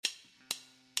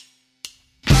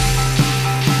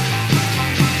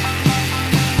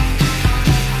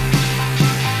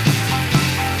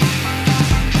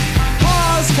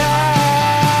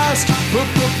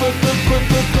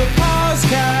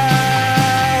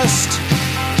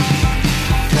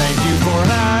Thank you for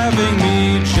having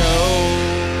me, Joe.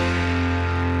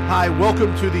 Hi,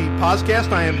 welcome to the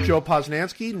PosCast. I am Joe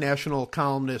Posnanski, national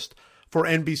columnist for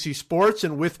NBC Sports,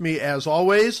 and with me, as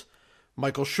always,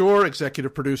 Michael Schur,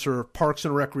 executive producer of Parks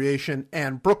and Recreation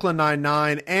and Brooklyn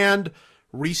Nine-Nine, and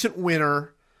recent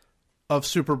winner of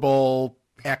Super Bowl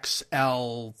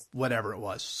XL, whatever it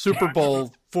was, Super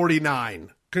Bowl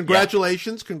 49.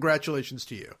 Congratulations. Congratulations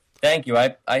to you. Thank you.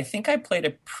 I think I played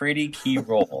a pretty key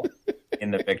role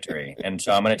in the victory, and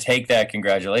so I'm going to take that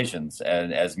congratulations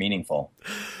as meaningful.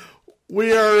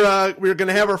 We're going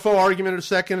to have our faux argument in a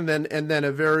second, and then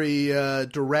a very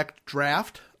direct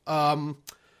draft.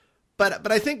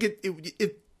 But I think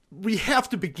we have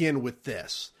to begin with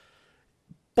this.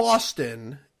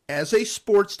 Boston, as a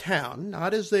sports town,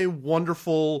 not as a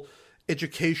wonderful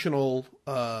educational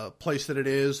place that it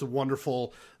is, a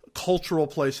wonderful cultural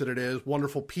place that it is,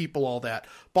 wonderful people, all that.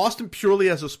 Boston, purely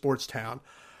as a sports town,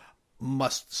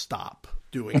 must stop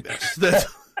doing this.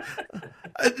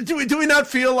 Do we not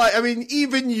feel like, I mean,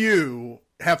 even you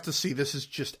have to see this is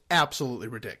just absolutely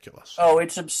ridiculous. Oh,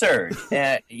 it's absurd.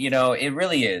 It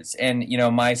really is. And,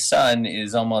 my son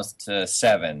is almost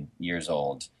 7 years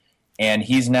old, and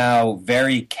he's now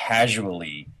very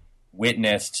casually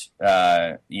witnessed,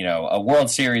 a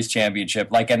World Series championship,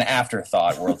 like an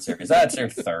afterthought World Series. That's their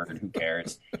third. Who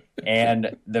cares?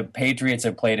 And the Patriots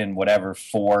have played in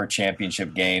 4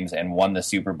 championship games and won the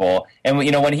Super Bowl. And,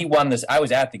 when he won this, I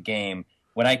was at the game.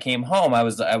 When I came home, I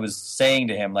was saying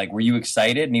to him, like, were you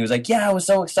excited? And he was like, yeah, it was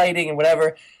so exciting and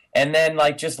whatever. And then,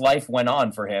 just life went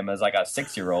on for him as, a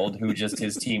 6-year-old who just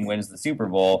his team wins the Super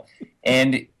Bowl.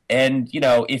 And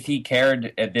if he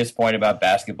cared at this point about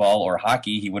basketball or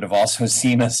hockey, he would have also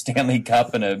seen a Stanley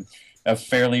Cup and a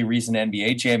fairly recent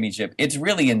NBA championship. It's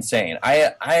really insane.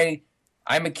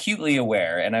 I'm acutely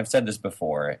aware, and I've said this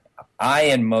before, I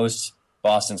and most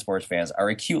Boston sports fans are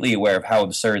acutely aware of how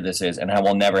absurd this is and how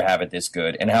we'll never have it this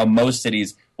good and how most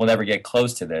cities will never get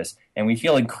close to this. And we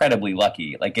feel incredibly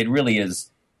lucky. It really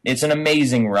is. It's an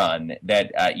amazing run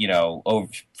that,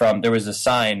 there was a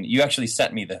sign. You actually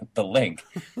sent me the link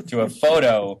to a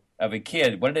photo of a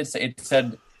kid. What did it say? It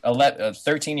said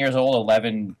 13 years old,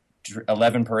 11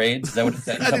 parades. Is that what it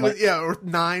said? I think or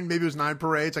 9. Maybe it was 9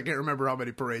 parades. I can't remember how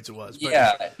many parades it was. But.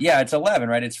 Yeah, it's 11,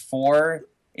 right? It's 4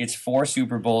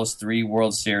 Super Bowls, 3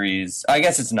 World Series. I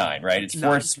guess it's 9, right? It's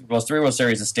 4 Super Bowls, 3 World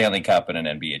Series, a Stanley Cup, and an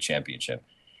NBA championship.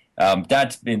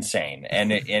 That's insane.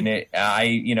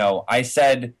 I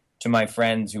said to my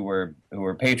friends who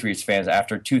were Patriots fans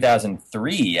after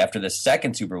 2003, after the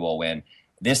second Super Bowl win,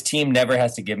 this team never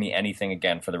has to give me anything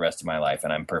again for the rest of my life,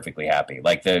 and I'm perfectly happy.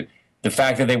 The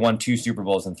fact that they won 2 Super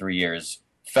Bowls in 3 years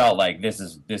felt like this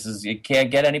is it can't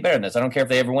get any better than this. I don't care if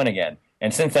they ever win again.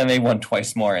 And since then, they won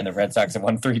twice more, and the Red Sox have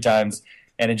won 3 times,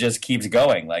 and it just keeps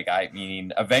going.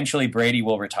 Eventually Brady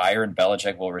will retire, and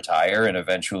Belichick will retire, and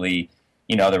eventually,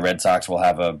 the Red Sox will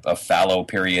have a fallow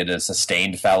period, a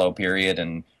sustained fallow period,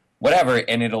 and whatever,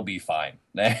 and it'll be fine.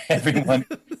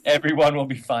 Everyone will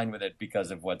be fine with it because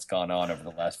of what's gone on over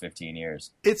the last 15 years.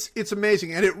 It's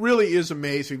amazing, and it really is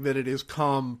amazing that it has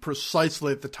come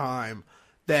precisely at the time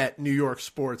that New York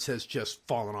sports has just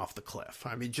fallen off the cliff.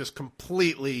 I mean, just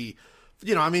completely...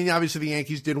 obviously the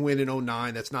Yankees did win in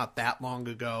 2009. That's not that long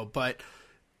ago, but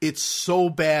it's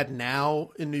so bad now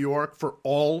in New York for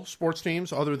all sports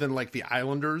teams other than the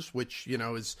Islanders, which,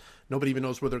 is nobody even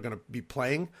knows where they're going to be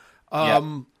playing.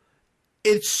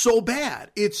 It's so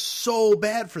bad. It's so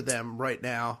bad for them right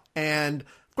now. And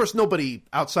of course, nobody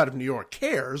outside of New York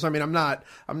cares. I mean, I'm not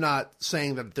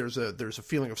saying that there's a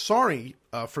feeling of sorry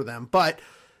for them, but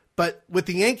with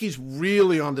the Yankees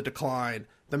really on the decline,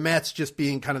 the Mets just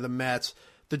being kind of the Mets,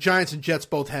 the Giants and Jets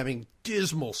both having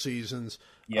dismal seasons.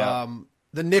 Yeah.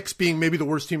 The Knicks being maybe the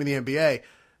worst team in the NBA.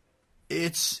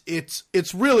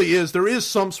 It's really is. There is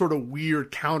some sort of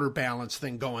weird counterbalance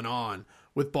thing going on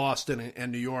with Boston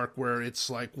and New York, where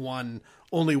it's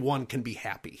only one can be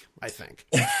happy, I think.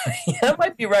 That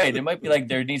might be right. It might be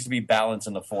there needs to be balance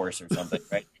in the force or something,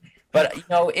 right? But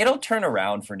it'll turn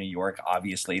around for New York.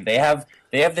 Obviously, they have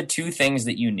the 2 things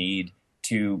that you need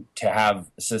to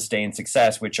have sustained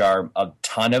success, which are a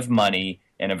ton of money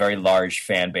and a very large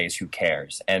fan base who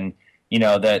cares. And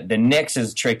the Knicks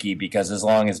is tricky because as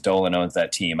long as Dolan owns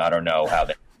that team, I don't know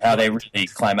how they really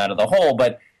climb out of the hole.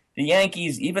 But the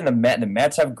Yankees, even the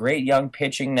Mets have great young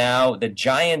pitching now. The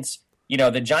Giants,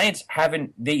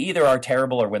 haven't. They either are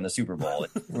terrible or win the Super Bowl.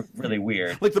 It's really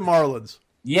weird. Like the Marlins.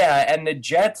 Yeah, and the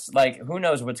Jets, who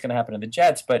knows what's going to happen to the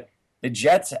Jets, but the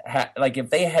Jets, if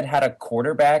they had a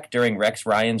quarterback during Rex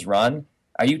Ryan's run,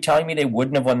 Are you telling me they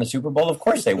wouldn't have won the Super Bowl? Of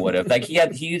course they would have. Like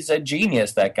he's a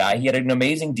genius, that guy. He had an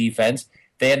amazing defense.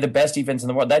 They had the best defense in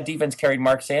the world. That defense carried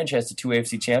Mark Sanchez to 2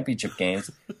 AFC championship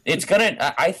games.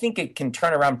 I think it can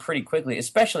turn around pretty quickly,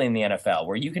 especially in the NFL,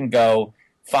 where you can go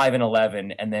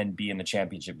 5-11 and then be in the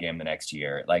championship game the next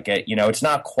year. Like, it's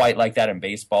not quite like that in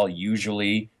baseball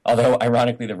usually, although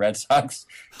ironically the Red Sox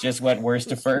just went worst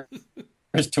to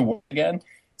first to win again.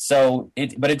 So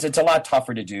it's a lot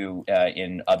tougher to do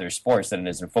in other sports than it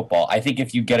is in football. I think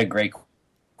if you get a great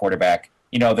quarterback,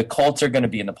 the Colts are going to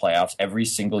be in the playoffs every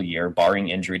single year, barring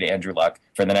injury to Andrew Luck,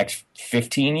 for the next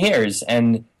 15 years.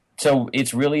 And so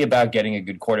it's really about getting a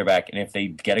good quarterback. And if they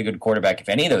get a good quarterback, if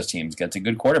any of those teams gets a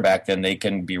good quarterback, then they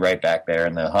can be right back there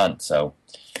in the hunt. So,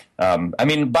 by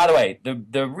the way,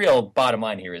 the real bottom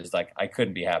line here is, like, I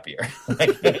couldn't be happier.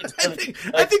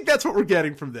 I think that's what we're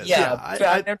getting from this. Yeah,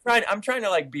 I'm trying to,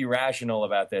 like, be rational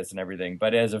about this and everything.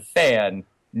 But as a fan,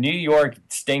 New York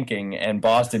stinking and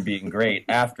Boston being great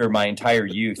after my entire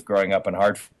youth growing up in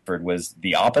Hartford was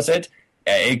the opposite.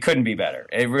 It couldn't be better.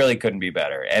 It really couldn't be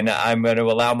better. And I'm going to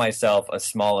allow myself a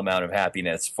small amount of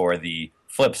happiness for the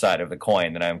flip side of the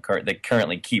coin that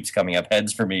currently keeps coming up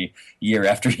heads for me year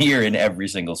after year in every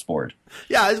single sport.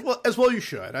 Yeah, as well you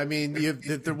should. I mean,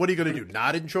 what are you going to do?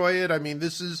 Not enjoy it? I mean,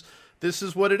 this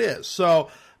is what it is. So,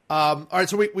 all right.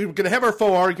 So we're going to have our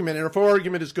faux argument, and our faux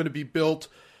argument is going to be built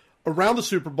around the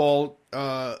Super Bowl.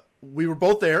 We were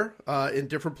both there in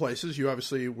different places. You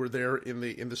obviously were there in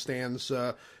the stands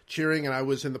cheering, and I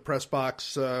was in the press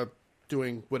box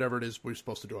doing whatever it is we're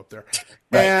supposed to do up there.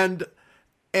 Right.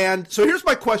 And so here's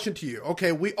my question to you.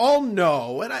 Okay, we all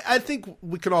know, and I think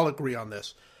we can all agree on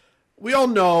this. We all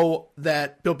know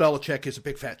that Bill Belichick is a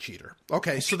big fat cheater.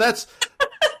 Okay, so that's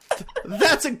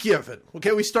a given.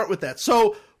 Okay, we start with that.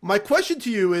 So my question to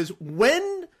you is,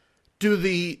 when do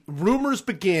the rumors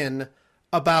begin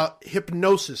about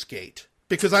hypnosis gate?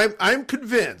 Because I'm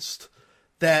convinced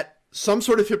that some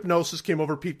sort of hypnosis came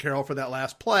over Pete Carroll for that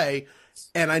last play,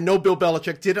 and I know Bill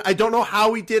Belichick did it. I don't know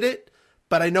how he did it,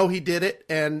 but I know he did it,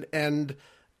 and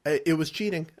it was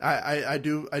cheating. I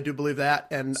do believe that,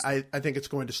 and I think it's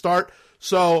going to start.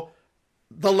 So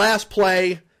the last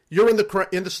play, you're in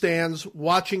the stands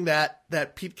watching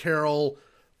that Pete Carroll.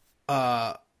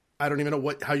 I don't even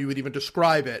know how you would even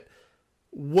describe it.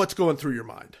 What's going through your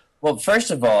mind? Well,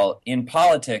 first of all, in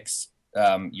politics,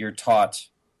 you're taught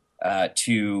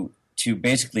to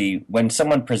basically, when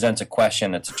someone presents a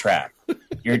question that's a trap,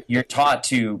 you're taught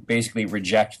to basically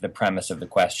reject the premise of the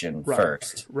question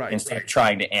first, instead of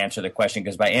trying to answer the question,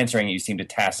 because by answering it, you seem to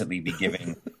tacitly be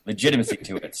giving legitimacy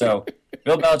to it. So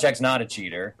Bill Belichick's not a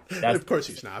cheater. Of course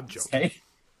he's not. I'm joking.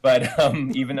 But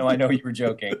even though I know you were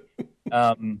joking,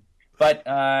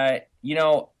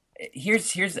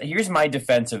 here's my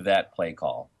defense of that play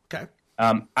call. Okay.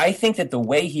 I think that the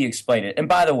way he explained it, and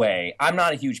by the way, I'm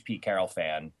not a huge Pete Carroll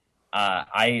fan.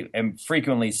 I am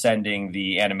frequently sending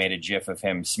the animated GIF of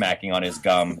him smacking on his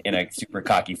gum in a super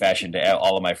cocky fashion to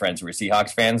all of my friends who are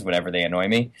Seahawks fans whenever they annoy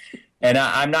me. And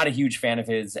I'm not a huge fan of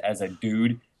his as a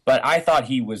dude, but I thought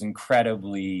he was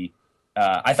incredibly.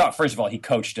 I thought, first of all, he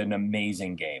coached an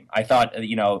amazing game. I thought,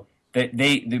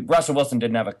 that Russell Wilson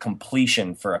didn't have a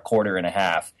completion for a quarter and a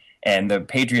half, and the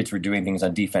Patriots were doing things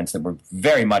on defense that were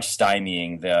very much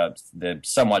stymieing the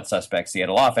somewhat suspect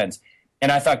Seattle offense.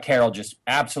 And I thought Carroll just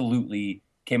absolutely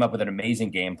came up with an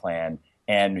amazing game plan,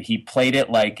 and he played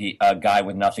it like a guy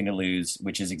with nothing to lose,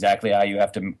 which is exactly how you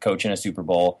have to coach in a Super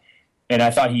Bowl. And I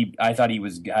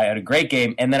had a great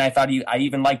game, and then I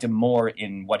even liked him more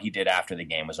in what he did after the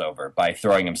game was over by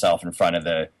throwing himself in front of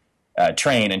the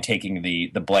train and taking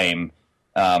the blame.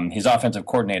 His offensive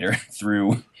coordinator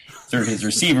threw his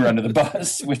receiver under the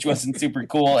bus, which wasn't super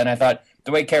cool. And I thought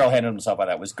the way Carroll handled himself by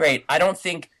that was great. I don't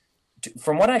think,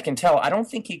 from what I can tell, I don't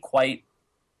think he quite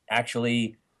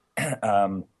actually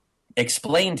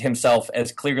explained himself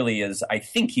as clearly as I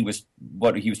think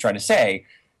what he was trying to say.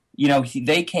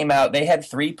 They came out, they had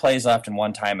 3 plays left and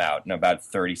 1 timeout in about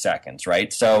 30 seconds,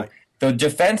 right? So the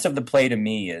defense of the play to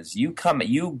me is you come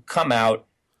out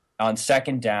on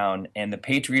second down, and the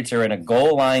Patriots are in a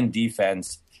goal line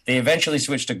defense. They eventually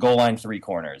switched to goal line 3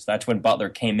 corners. That's when Butler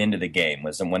came into the game,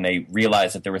 was when they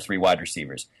realized that there were 3 wide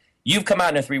receivers. You've come out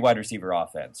in a 3 wide receiver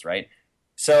offense, right?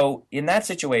 So in that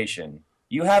situation,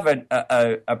 you have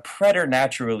a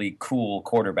preternaturally cool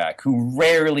quarterback who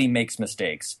rarely makes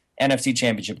mistakes, NFC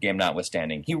Championship game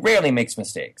notwithstanding. He rarely makes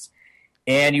mistakes.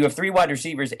 And you have 3 wide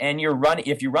receivers, and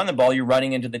if you run the ball, you're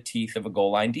running into the teeth of a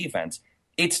goal line defense.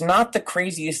 It's not the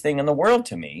craziest thing in the world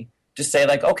to me to say,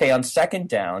 like, okay, on second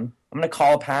down, I'm going to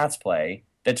call a pass play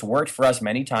that's worked for us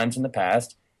many times in the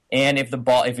past, and if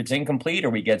it's incomplete or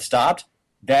we get stopped,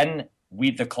 then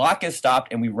the clock is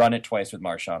stopped and we run it twice with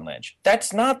Marshawn Lynch.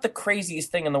 That's not the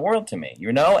craziest thing in the world to me.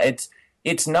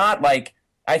 It's not like,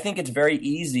 I think it's very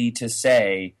easy to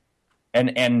say,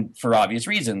 and for obvious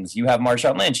reasons, you have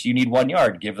Marshawn Lynch, you need 1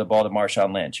 yard, give the ball to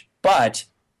Marshawn Lynch. But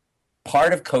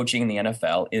part of coaching in the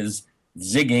NFL is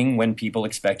zigging when people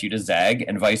expect you to zag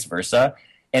and vice versa.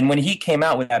 And when he came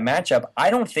out with that matchup, I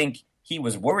don't think he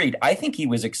was worried. I think he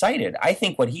was excited. I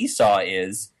think what he saw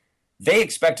is they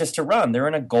expect us to run. They're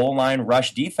in a goal line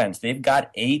rush defense. They've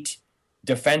got 8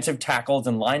 defensive tackles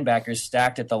and linebackers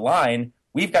stacked at the line.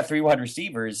 We've got 3 wide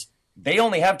receivers. They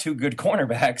only have 2 good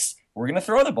cornerbacks. We're going to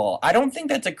throw the ball. I don't think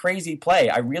that's a crazy play.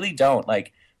 I really don't.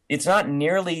 Like, it's not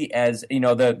nearly as,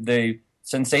 the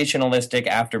sensationalistic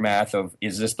aftermath of,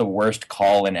 is this the worst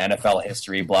call in NFL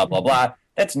history, blah, blah, blah.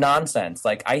 That's nonsense.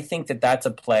 Like, I think that's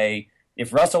a play.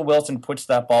 If Russell Wilson puts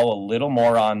that ball a little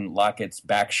more on Lockett's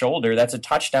back shoulder, that's a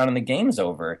touchdown and the game's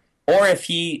over. Or if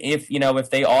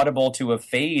they audible to a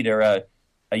fade or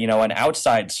an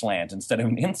outside slant instead of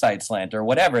an inside slant or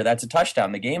whatever, that's a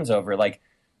touchdown. The game's over. Like,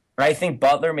 I think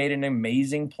Butler made an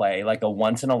amazing play, like a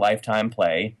once in a lifetime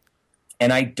play.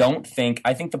 And I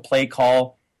think the play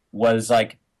call was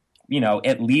like,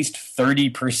 at least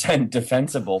 30%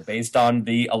 defensible based on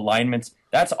the alignments.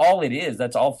 That's all it is.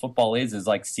 That's all football is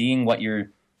like seeing what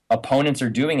your opponents are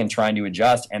doing and trying to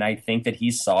adjust. And I think that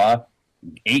he saw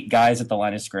 8 guys at the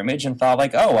line of scrimmage and thought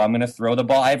like, oh, I'm going to throw the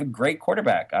ball. I have a great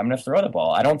quarterback. I'm going to throw the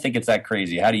ball. I don't think it's that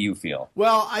crazy. How do you feel?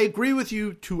 Well, I agree with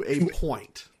you to a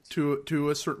point, to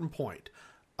a certain point.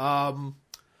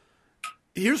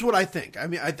 Here's what I think. I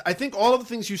mean, I think all of the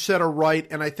things you said are right,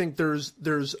 and I think there's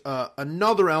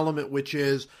another element, which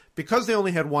is because they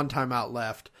only had 1 timeout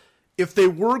left, if they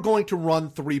were going to run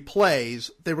 3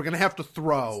 plays, they were going to have to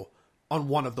throw on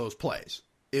one of those plays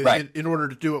in order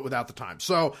to do it without the time.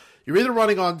 So you're either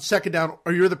running on second down,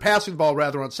 or you're either passing the ball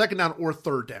rather on second down or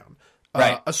third down,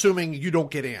 assuming you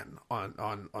don't get in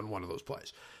on one of those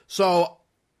plays. So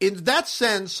in that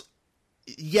sense,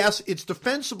 yes, it's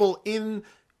defensible in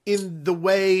the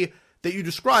way that you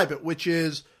describe it, which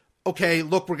is, okay,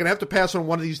 look, we're going to have to pass on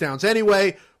one of these downs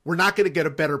anyway. We're not going to get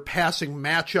a better passing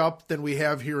matchup than we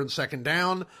have here in second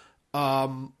down.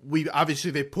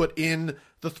 They put in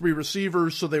the 3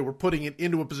 receivers, so they were putting it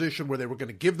into a position where they were going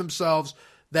to give themselves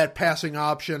that passing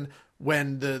option.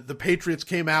 When the Patriots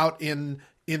came out in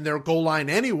their goal line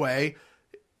anyway,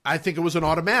 I think it was an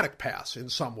automatic pass in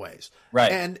some ways.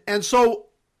 Right. And so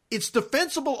it's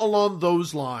defensible along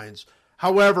those lines.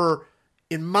 However,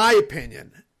 in my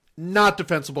opinion, not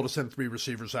defensible to send 3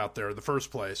 receivers out there in the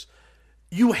first place.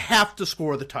 You have to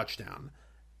score the touchdown,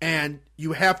 and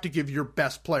you have to give your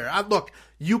best player. Look,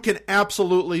 you can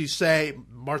absolutely say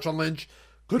Marshawn Lynch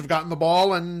could have gotten the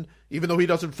ball, and even though he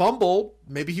doesn't fumble,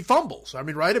 maybe he fumbles. I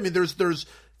mean, right? I mean, there's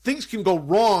things can go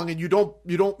wrong, and you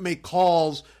don't make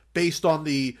calls based on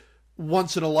the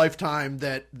once in a lifetime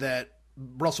that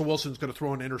Russell Wilson's going to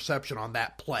throw an interception on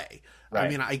that play. Right. I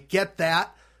mean, I get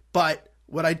that, but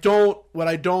what I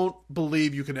don't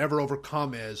believe you can ever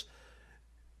overcome is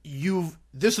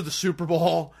this is the Super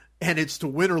Bowl and it's to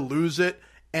win or lose it.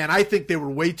 And I think they were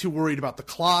way too worried about the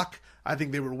clock. I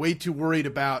think they were way too worried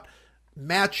about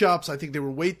matchups. I think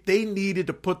they needed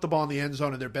to put the ball in the end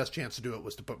zone, and their best chance to do it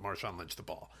was to put Marshawn Lynch the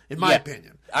ball, in my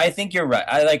opinion. I think you're right.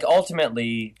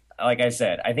 Ultimately, like I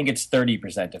said, I think it's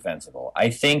 30% defensible.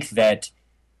 I think that,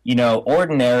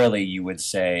 ordinarily you would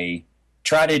say,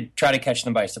 try to catch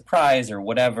them by surprise or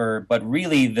whatever, but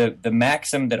really the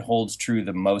maxim that holds true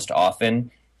the most often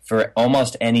for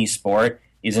almost any sport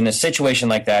is in a situation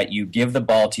like that, you give the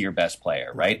ball to your best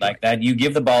player, right? Like that, you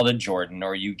give the ball to Jordan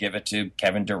or you give it to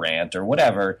Kevin Durant or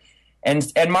whatever. And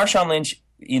Marshawn Lynch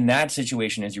in that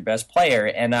situation is your best player.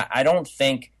 And I don't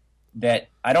think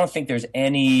there's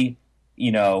any,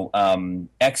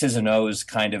 X's and O's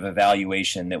kind of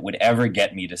evaluation that would ever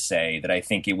get me to say that I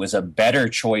think it was a better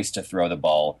choice to throw the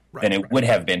ball than it would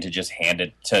have been to just hand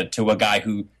it to a guy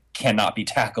who cannot be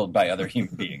tackled by other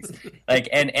human beings. If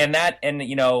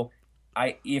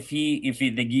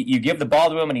you give the ball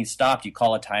to him and he's stopped, you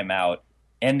call a timeout,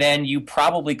 and then you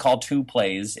probably call 2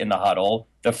 plays in the huddle.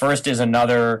 The first is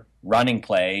another running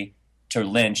play to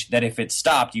Lynch that if it's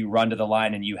stopped, you run to the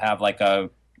line and you have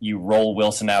you roll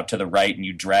Wilson out to the right and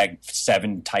you drag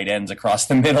 7 tight ends across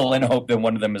the middle and hope that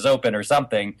one of them is open or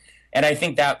something. And I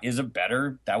think that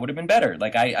would have been better.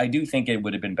 Like I do think it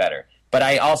would have been better, but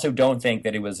I also don't think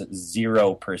that it was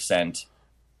 0%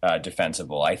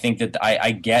 defensible. I think that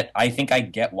I get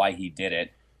why he did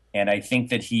it. And I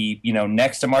think that he,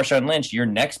 next to Marshawn Lynch, your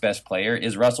next best player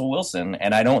is Russell Wilson.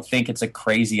 And I don't think it's a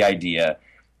crazy idea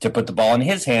to put the ball in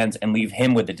his hands and leave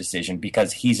him with the decision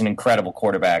because he's an incredible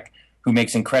quarterback who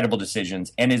makes incredible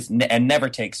decisions and never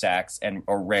takes sacks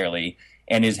or rarely,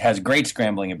 and has great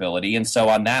scrambling ability. And so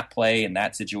on that play in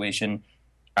that situation,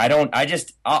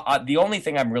 the only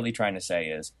thing I'm really trying to say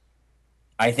is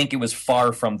I think it was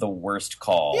far from the worst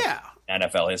call in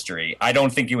NFL history. I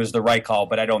don't think it was the right call,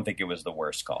 but I don't think it was the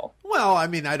worst call. Well, I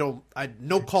mean,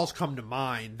 no calls come to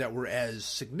mind that were as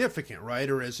significant, right,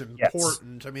 or as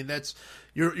important. Yes. I mean, that's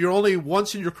you're only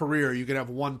once in your career you can have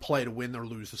one play to win or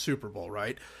lose the Super Bowl,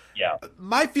 right? Yeah.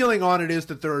 My feeling on it is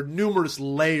that there are numerous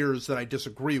layers that I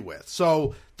disagree with.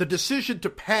 So the decision to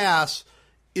pass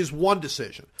is one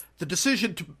decision. The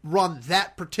decision to run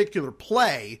that particular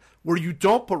play where you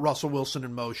don't put Russell Wilson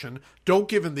in motion, don't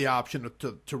give him the option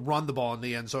to run the ball in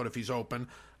the end zone if he's open,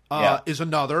 is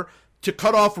another. To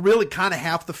cut off really kind of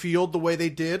half the field the way they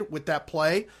did with that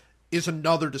play is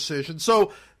another decision.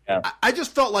 So I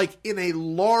just felt like in a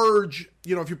large,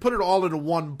 if you put it all into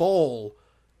one bowl,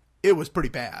 it was pretty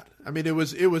bad. I mean, it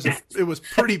was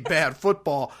pretty bad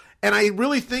football. And I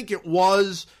really think it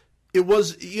was,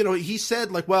 he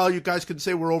said, like, well, you guys can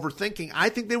say we're overthinking. I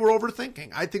think they were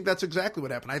overthinking. I think that's exactly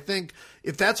what happened. I think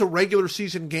if that's a regular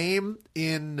season game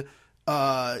in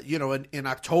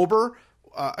October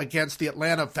against the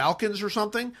Atlanta Falcons or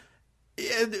something,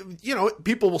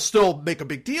 people will still make a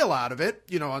big deal out of it.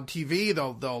 On TV,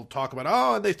 they'll talk about,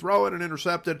 and they throw it and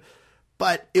intercepted.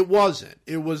 But it wasn't.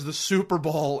 It was the Super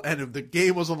Bowl, and if the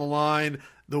game was on the line,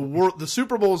 the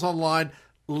Super Bowl was on the line.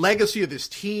 Legacy of this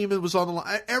team, it was on the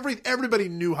line. Everybody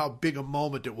knew how big a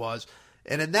moment it was,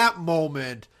 and in that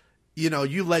moment, you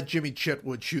let Jimmy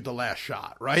Chitwood shoot the last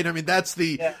shot, right? I mean, that's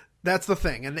the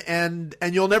thing, and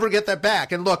you'll never get that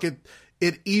back. And look,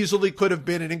 it easily could have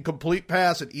been an incomplete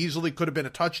pass. It easily could have been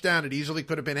a touchdown. It easily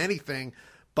could have been anything.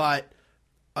 But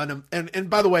and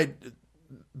by the way,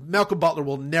 Malcolm Butler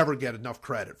will never get enough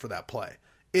credit for that play.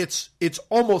 It's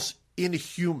almost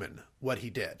inhuman what he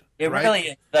did. It really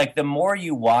is. Like, the more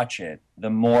you watch it, the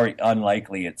more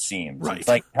unlikely it seems. Right. It's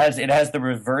like it has the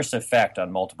reverse effect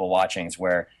on multiple watchings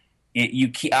where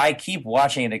I keep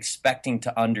watching it expecting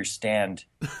to understand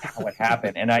how it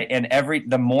happened, and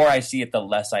the more I see it, the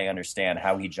less I understand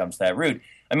how he jumps that route.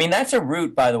 I mean, that's a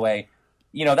route, by the way.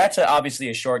 That's obviously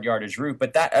a short yardage route,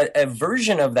 but that a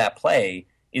version of that play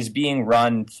is being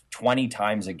run 20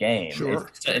 times a game. Sure.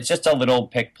 It's just a little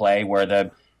pick play where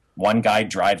the one guy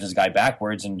drives his guy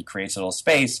backwards and creates a little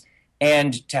space.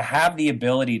 And to have the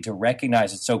ability to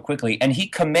recognize it so quickly, and he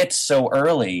commits so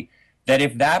early that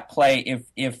if that play,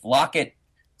 if Lockett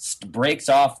breaks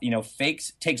off,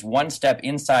 takes one step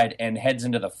inside and heads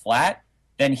into the flat,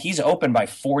 then he's open by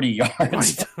 40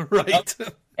 yards. Right.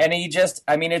 And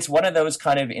it's one of those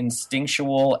kind of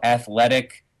instinctual,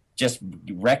 athletic, just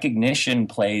recognition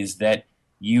plays that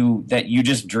you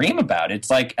just dream about. It's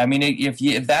like, I mean,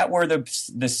 if that were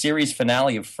the series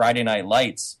finale of Friday Night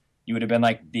Lights, you would have been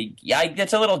like,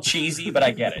 it's a little cheesy, but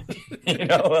I get it.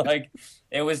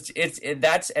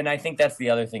 And I think that's the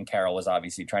other thing Carroll was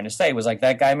obviously trying to say was like,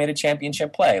 that guy made a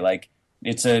championship play. Like,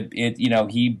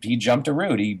 he jumped a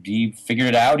route. He figured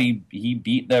it out. He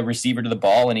beat the receiver to the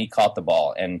ball and he caught the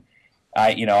ball. And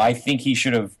I think he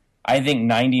should have. I think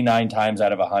 99 times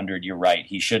out of 100, you're right.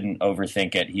 He shouldn't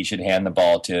overthink it. He should hand the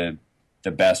ball to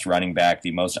the best running back, the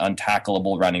most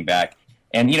untackleable running back.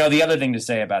 And, the other thing to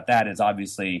say about that is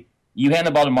obviously you hand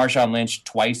the ball to Marshawn Lynch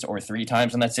twice or three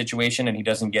times in that situation and he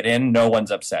doesn't get in, no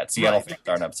one's upset. Seattle fans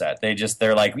aren't upset.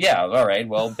 They're like, yeah, all right,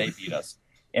 well, they beat us.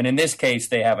 And in this case,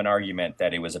 they have an argument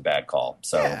that it was a bad call.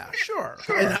 So yeah, sure.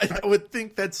 And I would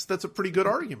think that's a pretty good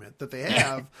argument that they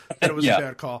have that it was a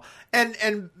bad call.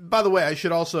 And by the way, I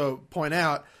should also point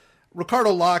out,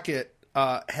 Ricardo Lockett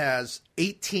has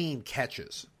 18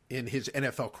 catches in his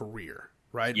NFL career,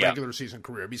 right? Yeah. Regular season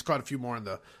career. He's caught a few more in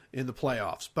the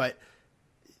playoffs, but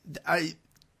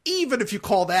even if you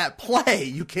call that play,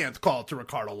 you can't call it to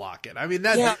Ricardo Lockett. I mean,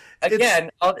 I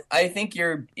think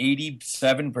you're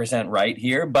 87% right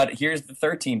here, but here's the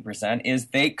 13% is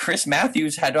Chris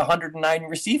Matthews had 109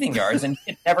 receiving yards and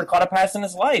he never caught a pass in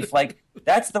his life. Like,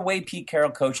 that's the way Pete Carroll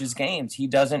coaches games. He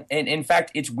doesn't, and in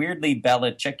fact, it's weirdly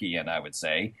Belichickian, I would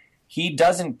say. He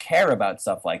doesn't care about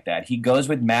stuff like that. He goes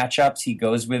with matchups. He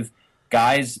goes with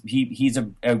guys. He's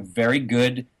a very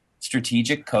good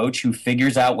strategic coach who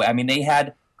figures out. I mean, they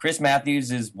had Chris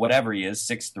Matthews is whatever he is,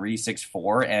 6'3",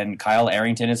 6'4", and Kyle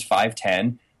Arrington is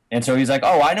 5'10". And so he's like,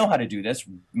 oh, I know how to do this.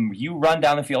 You run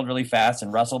down the field really fast,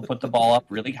 and Russell put the ball up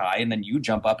really high, and then you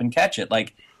jump up and catch it.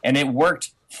 Like, and it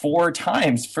worked 4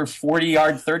 times for 40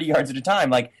 yards, 30 yards at a time.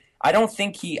 Like, I don't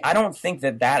think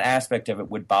that aspect of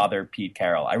it would bother Pete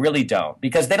Carroll. I really don't,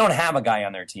 because they don't have a guy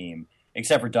on their team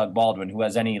except for Doug Baldwin who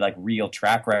has any like real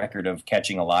track record of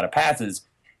catching a lot of passes.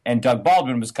 And Doug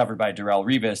Baldwin was covered by Darrelle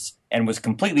Revis and was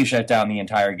completely shut down the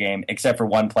entire game, except for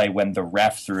one play when the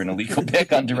ref threw an illegal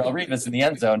pick on Darrelle Revis in the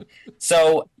end zone.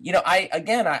 So, I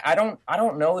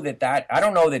don't know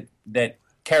that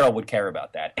Carroll would care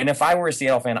about that. And if I were a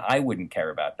Seattle fan, I wouldn't care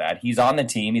about that. He's on the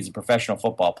team. He's a professional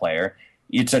football player.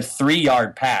 It's a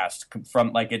 3-yard pass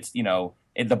from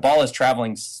the ball is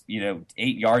traveling, 8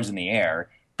 yards in the air.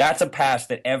 That's a pass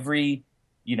that every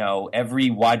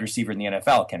wide receiver in the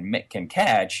NFL can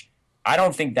catch. I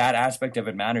don't think that aspect of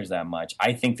it matters that much.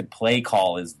 I think the play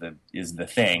call is the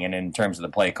thing. And in terms of the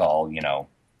play call,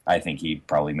 I think he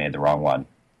probably made the wrong one.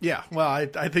 Yeah, well, I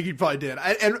think he probably did,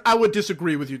 and I would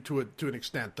disagree with you to an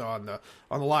extent on the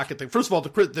Lockett thing. First of all,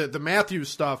 the Matthews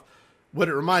stuff, what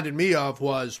it reminded me of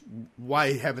was,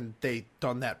 why haven't they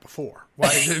done that before? Why?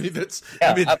 He was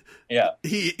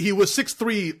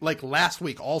 6'3" like last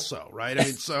week, also, right? I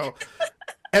mean, so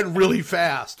and really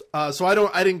fast. So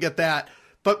I didn't get that,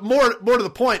 but more to the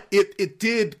point, it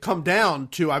did come down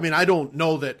to. I mean, I don't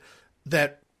know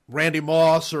that Randy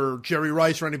Moss or Jerry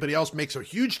Rice or anybody else makes a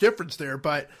huge difference there,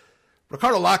 but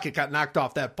Ricardo Lockett got knocked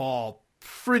off that ball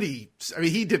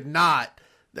he did not.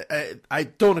 I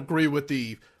don't agree with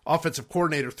the offensive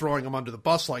coordinator throwing him under the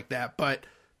bus like that, but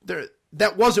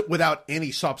that wasn't without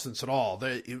any substance at all.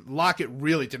 Lockett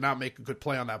really did not make a good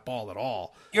play on that ball at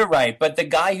all. You're right, but the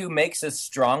guy who makes a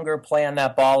stronger play on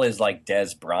that ball is like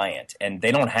Dez Bryant, and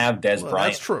they don't have Dez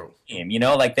Bryant. That's true. Team.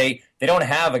 They don't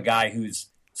have a guy who's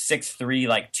 6'3",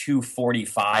 like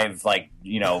 245,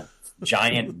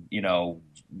 giant,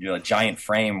 giant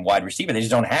frame wide receiver. They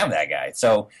just don't have that guy.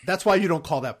 So that's why you don't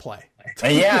call that play.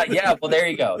 Yeah. Well, there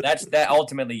you go. That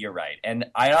ultimately, you're right. And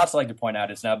I'd also like to point out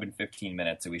it's now been 15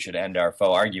 minutes, so we should end our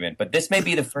faux argument. But this may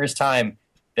be the first time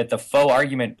that the faux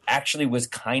argument actually was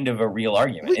kind of a real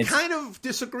argument. We kind of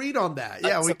disagreed on that.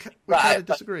 Yeah, we kind of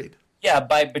disagreed. Yeah,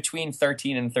 by between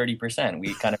 13 and 30%,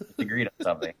 we kind of disagreed on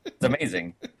something. It's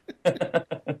amazing.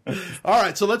 All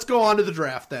right, so let's go on to the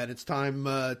draft then. It's time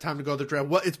to go to the draft.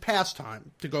 Well, it's past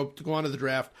time to go on to the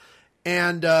draft.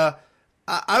 And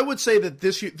I would say that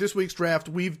this week's draft,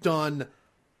 we've done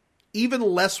even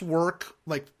less work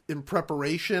like in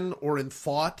preparation or in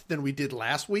thought than we did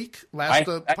last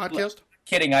podcast.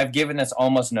 Kidding, I've given this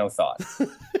almost no thought.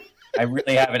 I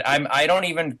really haven't. I don't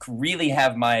even really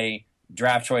have my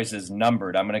draft choices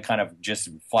numbered. I'm going to kind of just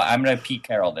fly. I'm going to Pete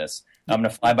Carroll this. I'm going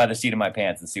to fly by the seat of my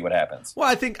pants and see what happens. Well,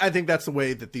 I think that's the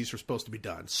way that these are supposed to be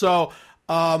done. So,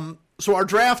 our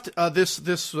draft this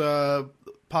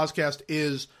podcast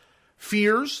is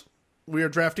fears. We are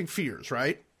drafting fears,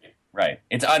 right? Right.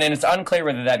 It's unclear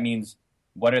whether that means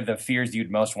what are the fears you'd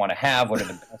most want to have, what are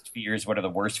the best fears, what are the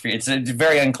worst fears. It's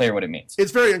very unclear what it means.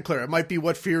 It's very unclear. It might be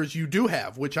what fears you do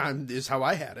have, which is how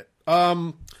I had it.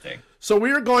 So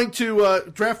we are going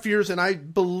to draft fears, and I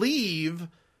believe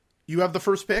you have the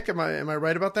first pick. Am I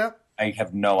right about that? I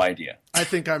have no idea. I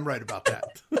think I'm right about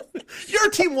that. Your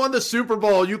team won the Super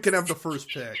Bowl. You can have the first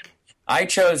pick. I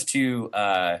chose to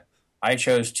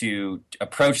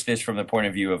approach this from the point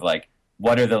of view of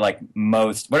what are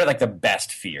the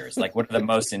best fears? Like, what are the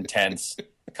most intense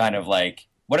kind of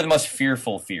what are the most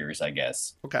fearful fears, I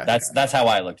guess. Okay. That's how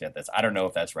I looked at this. I don't know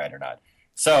if that's right or not.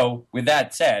 So with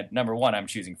that said, number one, I'm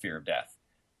choosing fear of death.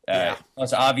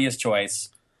 Most obvious choice.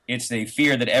 It's the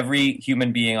fear that every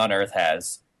human being on earth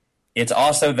has. It's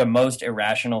also the most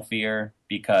irrational fear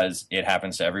because it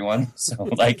happens to everyone. So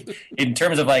in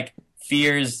terms of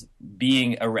fears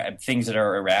being things that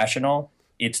are irrational,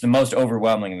 it's the most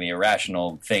overwhelmingly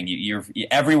irrational thing.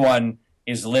 Everyone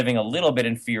is living a little bit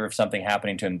in fear of something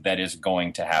happening to them that is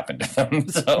going to happen to them.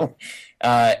 So,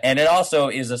 and it also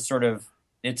is a sort of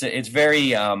it's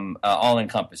very all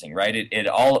encompassing, right?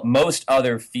 Most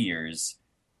other fears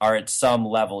are at some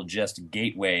level just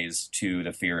gateways to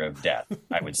the fear of death,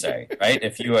 I would say, right?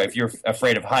 If you're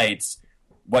afraid of heights,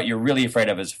 what you're really afraid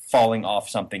of is falling off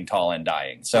something tall and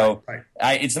dying. So right.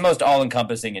 It's the most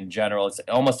all-encompassing in general. It's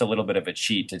almost a little bit of a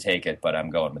cheat to take it, but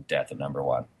I'm going with death at number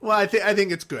one. Well, I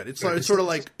think it's good. It's sort of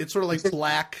like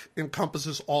black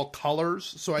encompasses all colors.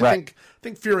 So I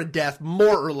think fear of death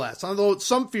more or less. Although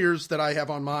some fears that I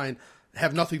have on mine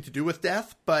have nothing to do with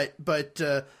death, but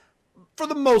for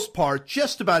the most part,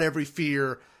 just about every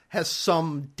fear has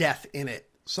some death in it,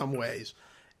 some ways.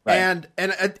 Right. And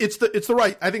it's the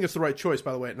right. I think it's the right choice,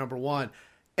 by the way, at number one.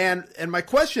 And my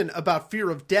question about fear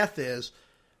of death is,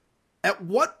 at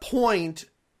what point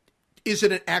is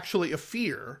it actually a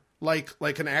fear, like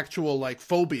an actual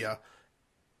phobia?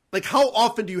 Like, how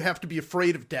often do you have to be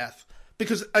afraid of death?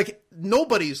 Because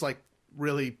nobody's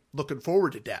really looking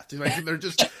forward to death. They're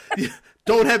just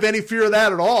don't have any fear of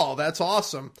that at all. That's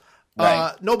awesome.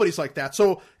 Right. Nobody's like that.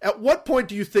 So at what point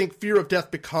do you think fear of death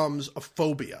becomes a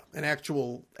phobia, an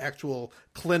actual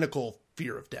clinical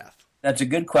fear of death? That's a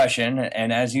good question.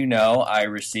 And as you know, I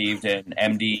received an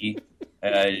MD,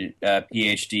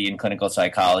 PhD in clinical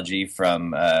psychology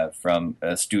from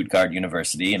Stuttgart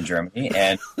University in Germany.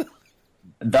 And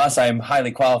thus I'm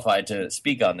highly qualified to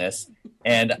speak on this.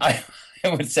 And I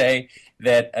would say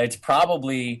that it's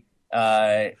probably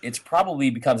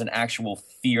becomes an actual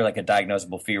fear, like a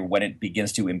diagnosable fear, when it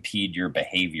begins to impede your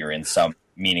behavior in some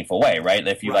meaningful way, right?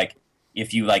 If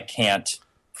you can't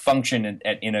function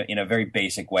in a very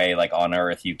basic way, like on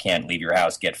Earth, you can't leave your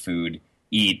house, get food,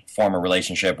 eat, form a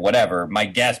relationship, whatever.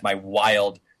 My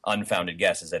wild, unfounded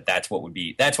guess is that's when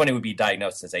it would be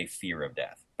diagnosed as a fear of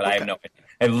death. But okay. I have no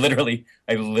idea.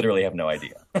 I literally have no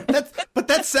idea. But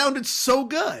that sounded so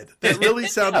good. That really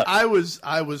sounded. I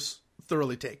was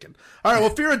thoroughly taken. All right.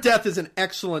 Well, fear of death is an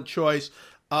excellent choice.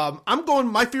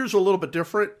 My fears are a little bit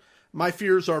different. My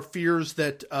fears are fears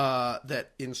that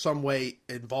in some way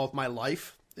involve my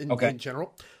life in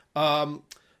general.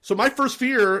 So my first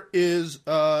fear is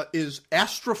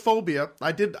astrophobia.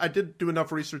 I did do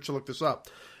enough research to look this up,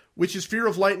 which is fear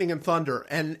of lightning and thunder.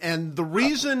 And the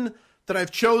reason that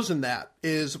I've chosen that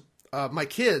is my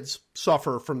kids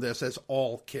suffer from this, as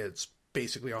all kids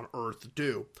basically on Earth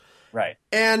do. Right.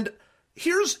 And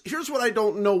here's what I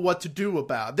don't know what to do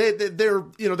about. They're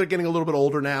getting a little bit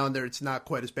older now, and it's not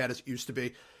quite as bad as it used to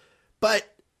be. But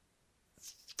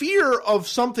fear of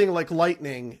something like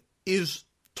lightning is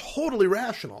totally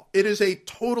rational. It is a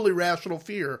totally rational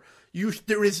fear.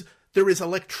 There is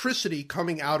electricity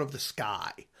coming out of the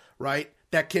sky, right?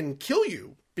 That can kill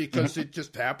you because it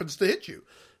just happens to hit you.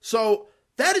 So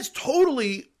that is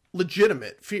totally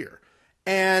legitimate fear.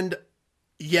 And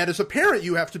yet as a parent,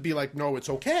 you have to be like, no, it's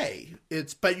okay.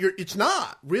 It's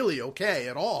not really okay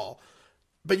at all.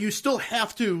 But you still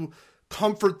have to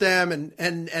comfort them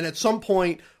and at some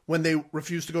point when they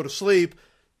refuse to go to sleep,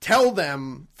 tell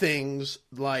them things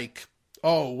like,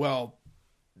 oh, well,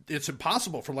 it's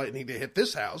impossible for lightning to hit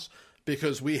this house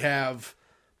because we have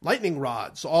lightning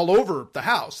rods all over the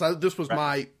house. This was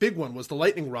my big one, was the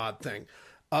lightning rod thing,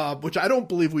 which I don't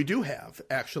believe we do have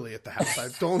actually at the house.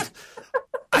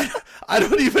 I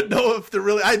don't even know if they're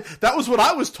really, that was what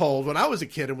I was told when I was a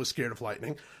kid and was scared of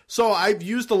lightning. So I've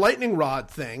used the lightning rod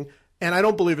thing and I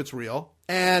don't believe it's real.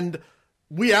 And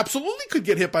we absolutely could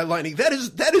get hit by lightning. That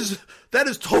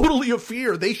is totally a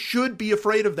fear. They should be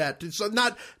afraid of that. It's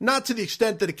not to the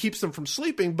extent that it keeps them from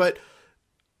sleeping, but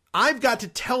I've got to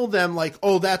tell them like,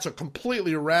 oh, that's a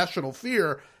completely irrational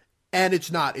fear. And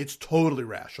it's not. It's totally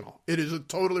rational. It is a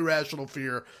totally rational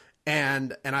fear.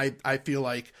 And I feel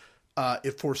like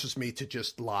it forces me to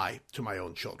just lie to my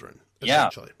own children,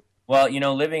 essentially. Yeah.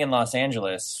 Well, living in Los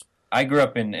Angeles, I grew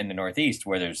up in the Northeast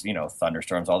where there's,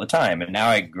 thunderstorms all the time. And now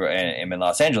I'm in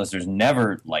Los Angeles, there's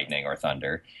never lightning or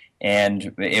thunder.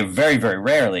 And very, very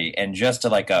rarely. And just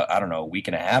to a week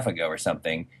and a half ago or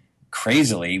something,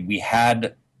 crazily, we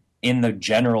had in the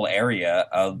general area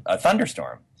a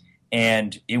thunderstorm.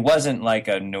 And it wasn't like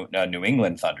a New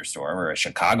England thunderstorm or a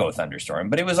Chicago thunderstorm,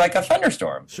 but it was like a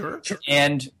thunderstorm. Sure.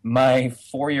 And my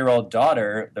 4-year-old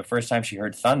daughter, the first time she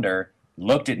heard thunder,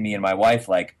 looked at me and my wife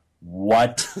like,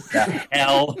 what the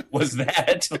hell was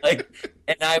that?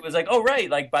 And I was like, oh, right.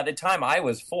 Like by the time I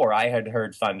was 4, I had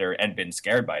heard thunder and been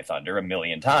scared by thunder a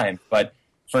million times. But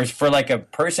for like a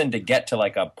person to get to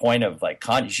like a point of like,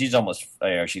 she's almost,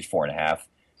 she's 4.5.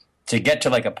 To get to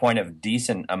like a point of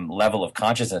decent level of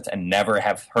consciousness and never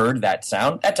have heard that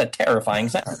sound, that's a terrifying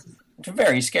sound. It's a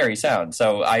very scary sound.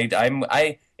 So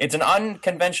it's an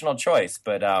unconventional choice,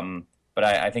 but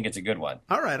I think it's a good one.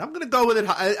 All right, I'm going to go with it.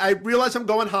 I realize I'm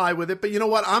going high with it, but you know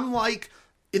what? I'm like,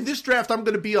 in this draft, I'm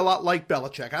going to be a lot like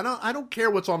Belichick. I don't care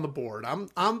what's on the board.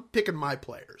 I'm picking my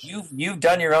players. You've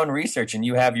done your own research and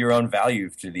you have your own value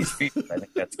to these fears. I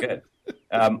think that's good.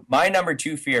 My number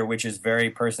 2 fear, which is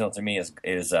very personal to me,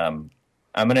 is I'm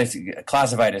going to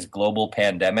classify it as global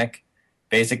pandemic,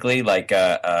 basically like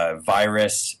a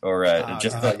virus or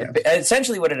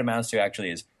essentially what it amounts to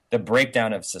actually is the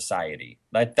breakdown of society.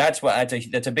 That's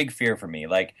a big fear for me.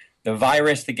 Like the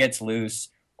virus that gets loose,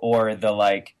 or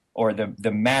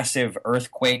the massive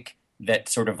earthquake that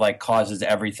sort of like causes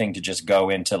everything to just go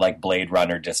into like Blade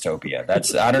Runner dystopia.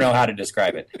 I don't know how to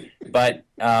describe it, but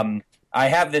I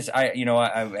have this. I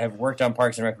have worked on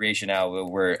Parks and Recreation now,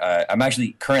 where I'm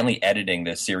actually currently editing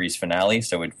the series finale,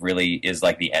 so it really is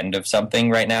like the end of something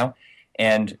right now.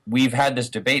 And we've had this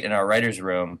debate in our writers'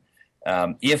 room.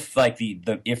 If like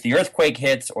the earthquake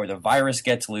hits or the virus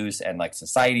gets loose and like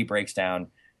society breaks down,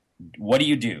 what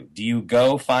do? Do you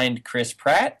go find Chris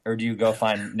Pratt or do you go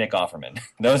find Nick Offerman?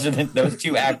 Those are those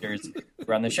two actors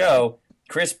who are on the show.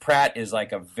 Chris Pratt is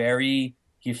like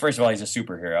first of all, he's a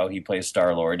superhero. He plays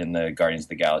Star-Lord in the Guardians of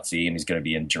the Galaxy, and he's going to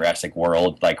be in Jurassic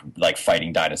World, like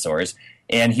fighting dinosaurs.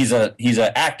 And he's an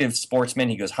active sportsman.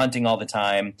 He goes hunting all the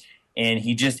time, and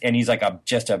he's like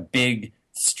just a big,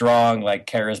 strong, like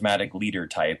charismatic leader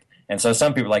type. And so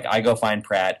some people are like, I go find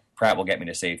Pratt. Pratt will get me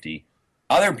to safety.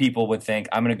 Other people would think,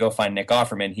 I'm going to go find Nick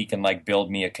Offerman. He can like build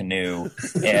me a canoe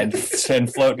and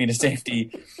float me to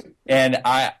safety. And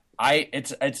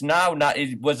it's now not.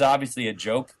 It was obviously a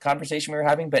joke conversation we were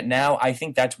having, but now I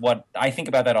think I think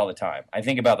about that all the time. I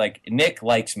think about like Nick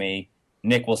likes me.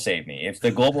 Nick will save me. If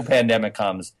the global pandemic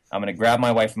comes, I'm going to grab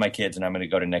my wife and my kids, and I'm going to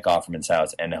go to Nick Offerman's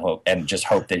house and just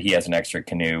hope that he has an extra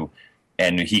canoe,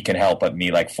 and he can help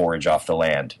me like forage off the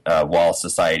land while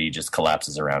society just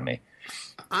collapses around me.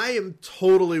 I am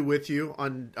totally with you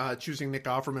on choosing Nick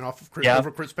Offerman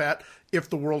over Chris Pratt if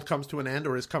the world comes to an end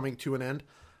or is coming to an end,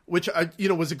 which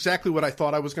was exactly what I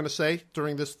thought I was going to say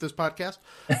during this podcast.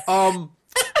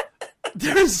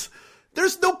 There's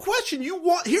no question.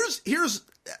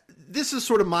 This is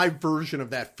sort of my version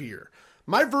of that fear.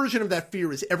 My version of that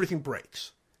fear is everything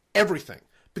breaks, everything.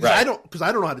 Because right.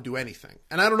 I don't know how to do anything,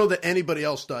 and I don't know that anybody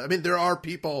else does. I mean, there are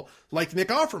people like Nick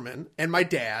Offerman and my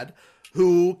dad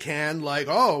who can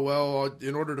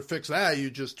in order to fix that, you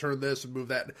just turn this and move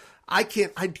that. I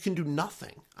can do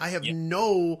nothing. I have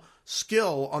no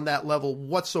skill on that level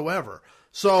whatsoever.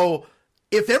 So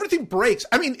if everything breaks,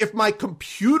 I mean, if my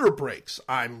computer breaks,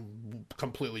 I'm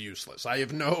completely useless. I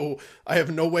have no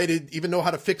way to even know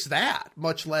how to fix that,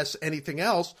 much less anything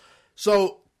else.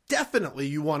 So definitely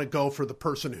you want to go for the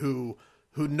person who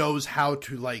knows how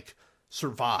to like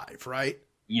survive, right?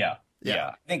 Yeah.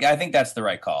 I think that's the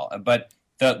right call. But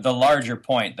the larger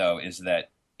point, though, is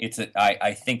that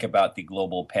I think about the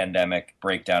global pandemic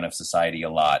breakdown of society a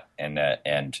lot, and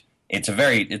it's a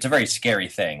very scary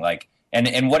thing. Like,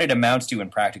 and what it amounts to in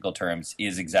practical terms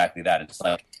is exactly that. It's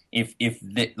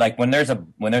like when there's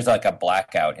a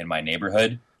blackout in my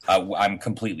neighborhood, I'm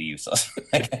completely useless.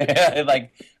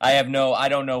 Like I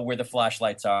don't know where the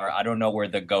flashlights are. I don't know where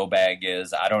the go bag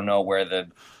is. I don't know where the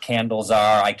candles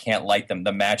are. I can't light them.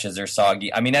 The matches are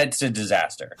soggy. I mean, it's a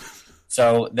disaster.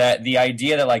 So that the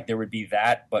idea that like there would be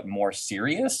that, but more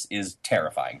serious, is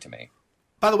terrifying to me.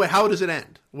 By the way, how does it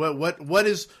end? What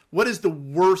is the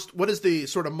worst? What is the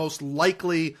sort of most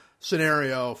likely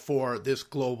scenario for this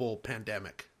global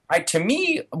pandemic? To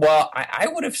me, I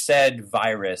would have said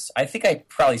virus. I think I'd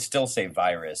probably still say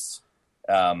virus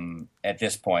at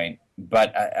this point.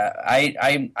 But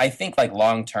I think like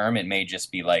long term, it may just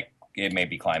be like, it may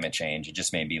be climate change. It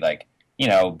just may be like,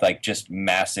 like just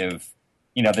massive,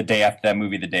 the day after that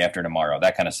movie, The Day After Tomorrow,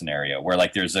 that kind of scenario where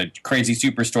like there's a crazy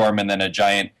superstorm and then a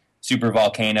giant super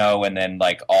volcano and then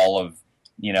like all of,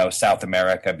 South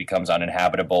America becomes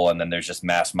uninhabitable and then there's just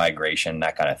mass migration,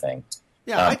 that kind of thing.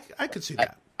 Yeah, I could see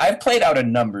that. I've played out a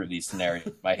number of these scenarios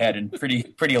in my head in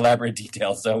pretty elaborate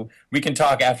detail, so we can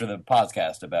talk after the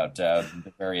podcast about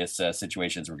the various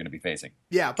situations we're going to be facing.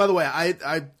 Yeah. By the way,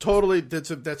 I totally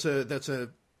that's a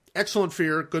excellent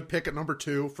fear. Good pick at number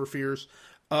 2 for fears,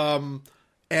 and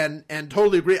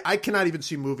totally agree. I cannot even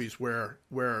see movies where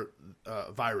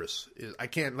virus is. I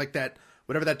can't like that.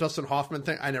 Whatever that Dustin Hoffman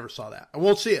thing, I never saw that. I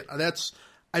won't see it.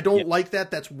 I don't like that.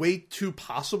 That's way too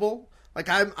possible. Like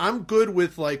I'm good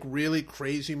with like really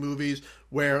crazy movies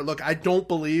where, look, I don't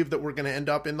believe that we're going to end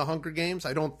up in the Hunger Games.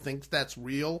 I don't think that's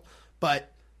real, but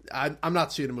I'm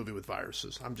not seeing a movie with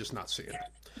viruses. I'm just not seeing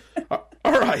it.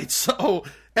 All right, so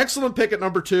excellent pick at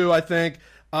number 2. I think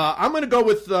I'm going to go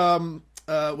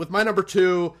with my number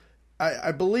 2.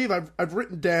 I believe I've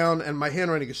written down, and my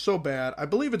handwriting is so bad. I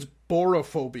believe it's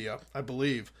borophobia. I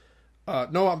believe.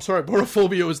 No, I'm sorry.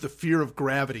 Borophobia is the fear of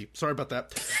gravity. Sorry about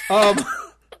that.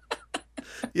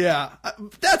 Yeah,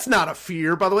 that's not a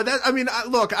fear, by the way.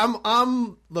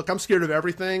 I'm scared of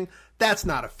everything. That's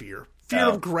not a fear. Fear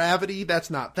of gravity, that's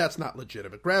not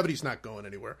legitimate. Gravity's not going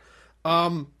anywhere.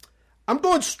 I'm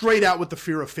going straight out with the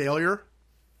fear of failure.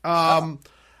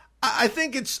 I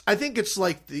think it's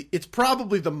like it's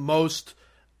probably the most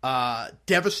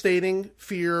devastating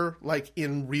fear, like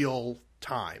in real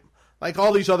time. Like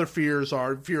all these other fears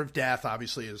are, fear of death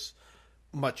obviously is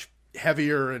much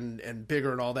heavier and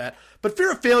bigger and all that, but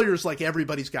fear of failure is like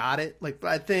everybody's got it, like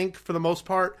I think for the most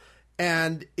part,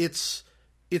 and it's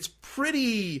just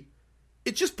pretty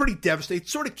devastating. It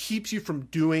sort of keeps you from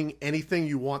doing anything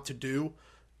you want to do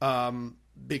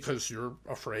because you're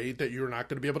afraid that you're not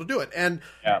going to be able to do it. And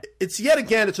it's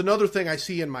another thing I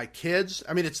see in my kids.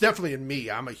 I mean, it's definitely in me.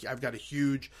 I've got a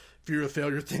huge fear of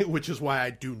failure thing, which is why I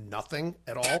do nothing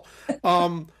at all.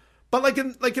 But like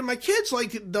in my kids,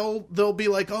 like they'll be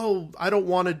like, oh, I don't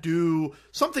want to do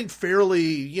something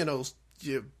fairly,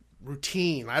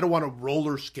 routine. I don't want to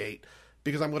roller skate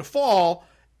because I'm going to fall.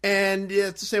 And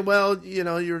it's to say, well,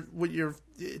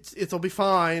 it'll be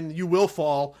fine. You will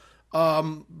fall,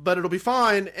 but it'll be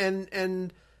fine.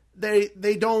 And they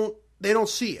don't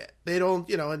see it. They don't,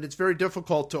 and it's very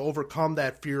difficult to overcome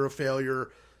that fear of failure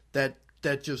that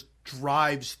just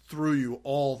drives through you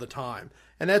all the time.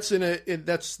 And there's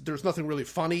nothing really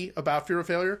funny about fear of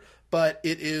failure, but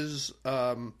it is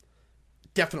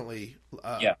definitely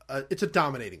it's a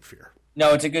dominating fear.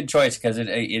 No, it's a good choice because it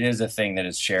is a thing that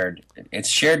is shared. It's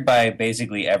shared by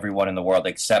basically everyone in the world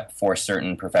except for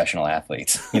certain professional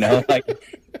athletes.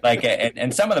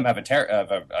 And some of them have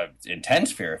a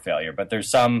intense fear of failure, but there's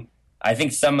some. I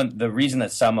think the reason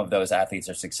that some of those athletes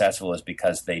are successful is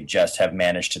because they just have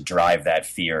managed to drive that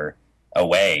fear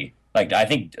away. Like I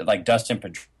think, like Dustin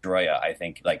Pedroia, I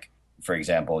think, like for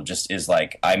example, just is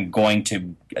like I'm going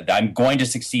to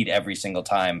succeed every single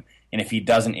time. And if he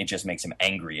doesn't, it just makes him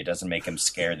angry. It doesn't make him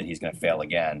scared that he's going to fail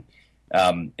again.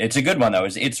 It's a good one though.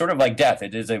 It's sort of like death.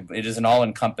 It is an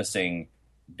all-encompassing,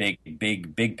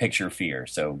 big picture fear.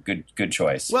 So good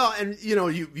choice. Well, and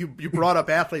you brought up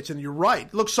athletes, and you're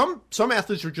right. Look, some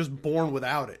athletes are just born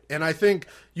without it. And I think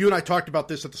you and I talked about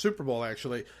this at the Super Bowl.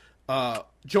 Actually,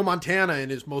 Joe Montana in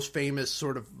his most famous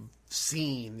sort of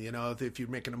scene, if you're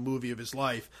making a movie of his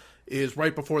life, is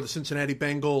right before the Cincinnati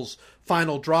Bengals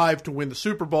final drive to win the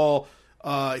Super Bowl.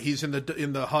 He's in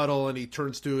the huddle, and he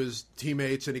turns to his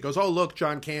teammates and he goes, "Oh, look,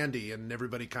 John Candy," and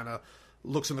everybody kind of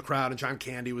looks in the crowd, and John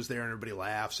Candy was there, and everybody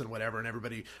laughs and whatever, and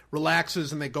everybody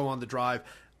relaxes and they go on the drive.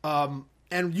 And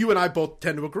you and I both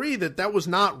tend to agree that was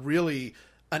not really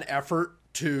an effort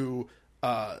to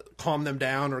calm them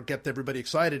down or get everybody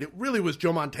excited. It really was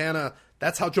Joe Montana.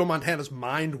 That's how Joe Montana's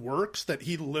mind works, that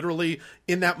he literally,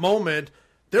 in that moment,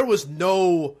 there was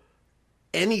no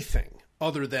anything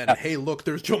other than, hey, look,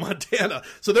 there's Joe Montana.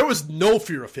 So there was no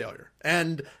fear of failure.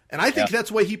 And I think that's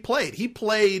the way he played. He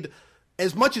played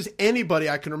as much as anybody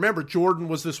I can remember. Jordan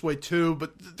was this way too,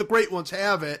 but the great ones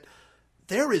have it.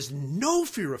 There is no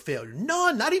fear of failure.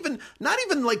 None. Not even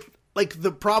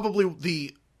like probably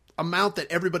the amount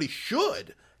that everybody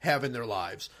should have in their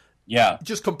lives. Yeah.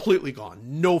 Just completely gone.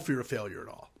 No fear of failure at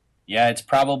all. Yeah, it's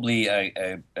probably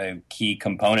a key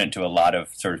component to a lot of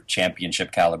sort of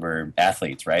championship caliber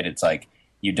athletes, right? It's like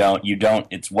you don't,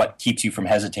 it's what keeps you from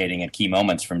hesitating at key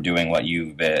moments from doing what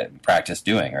you've practiced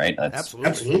doing, right?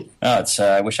 Absolutely. Oh,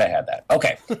 I wish I had that.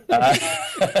 Okay.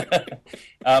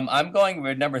 I'm going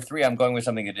with number 3. I'm going with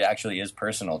something that actually is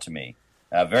personal to me,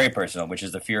 very personal, which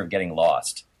is the fear of getting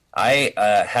lost. I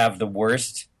have the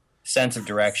worst sense of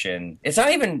direction. It's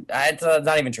not even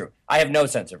true. I have no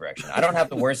sense of direction. I don't have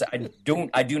the worst. I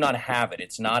do not have it.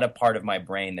 It's not a part of my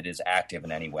brain that is active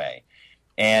in any way.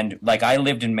 And like I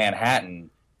lived in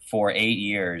Manhattan for 8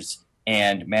 years,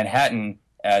 and Manhattan,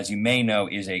 as you may know,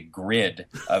 is a grid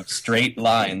of straight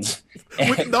lines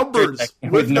with numbers.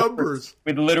 With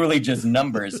literally just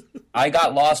numbers. I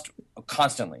got lost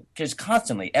constantly.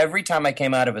 Every time I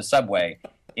came out of a subway,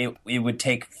 it would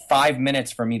take 5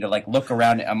 minutes for me to like look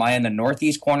around. Am I in the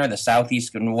northeast corner, the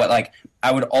southeast? What? Like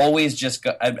I would always just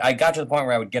go. I got to the point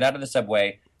where I would get out of the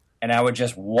subway and I would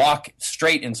just walk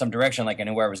straight in some direction, like I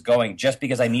knew where I was going, just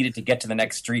because I needed to get to the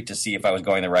next street to see if I was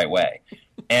going the right way.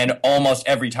 And almost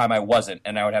every time I wasn't,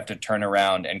 and I would have to turn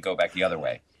around and go back the other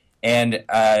way. And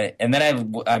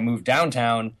then I moved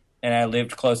downtown. And I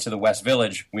lived close to the West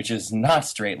Village, which is not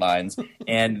straight lines.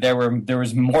 And there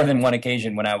was more than one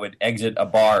occasion when I would exit a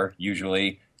bar,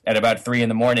 usually at about 3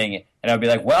 a.m, and I would be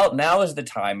like, "Well, now is the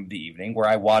time of the evening where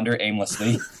I wander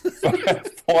aimlessly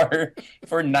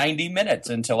for 90 minutes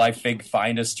until I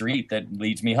find a street that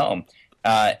leads me home."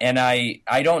 And I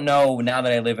don't know now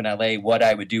that I live in LA what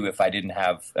I would do if I didn't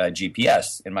have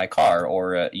GPS in my car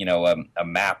or a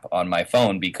map on my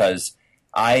phone, because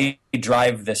I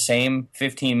drive the same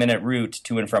 15-minute route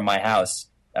to and from my house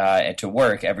to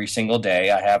work every single day.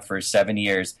 I have for 7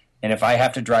 years. And if I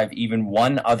have to drive even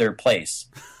one other place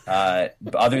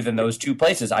other than those 2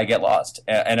 places, I get lost.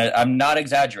 And I'm not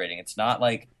exaggerating. It's not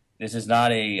like this is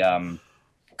not a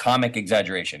comic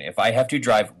exaggeration. If I have to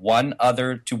drive one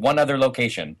other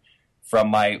location from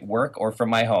my work or from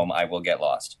my home, I will get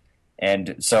lost.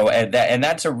 And so, and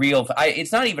that's a real.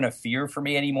 It's not even a fear for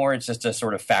me anymore. It's just a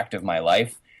sort of fact of my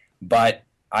life. But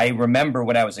I remember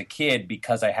when I was a kid,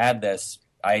 because I had this,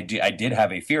 I did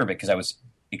have a fear because I was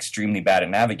extremely bad at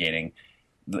navigating.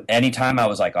 Anytime I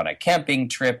was like on a camping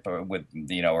trip or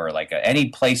any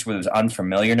place where it was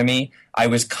unfamiliar to me, I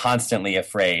was constantly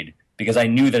afraid because I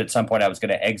knew that at some point I was going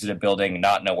to exit a building,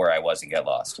 not know where I was, and get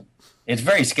lost. It's a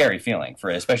very scary feeling,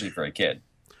 especially for a kid.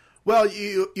 Well,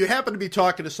 you happen to be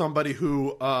talking to somebody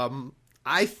who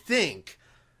I think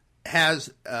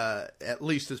has at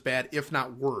least as bad, if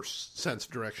not worse, sense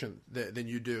of direction than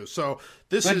you do. So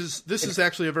this is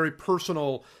actually a very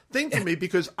personal thing for me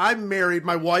because I'm married.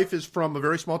 My wife is from a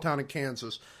very small town in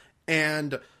Kansas,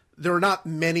 and there are not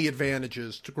many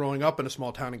advantages to growing up in a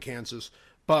small town in Kansas.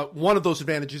 But one of those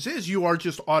advantages is you are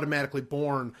just automatically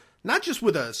born, not just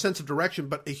with a sense of direction,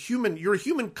 but you're a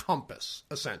human compass,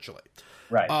 essentially.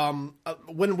 Right.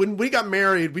 When we got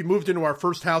married, we moved into our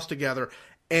first house together,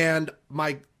 and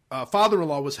my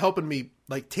father-in-law was helping me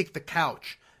like take the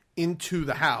couch into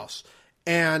the house,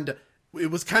 and it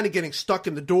was kind of getting stuck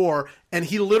in the door, and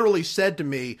he literally said to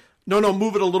me, no,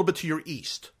 move it a little bit to your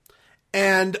east.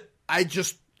 And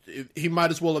he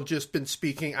might as well have just been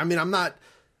speaking. I mean, I'm not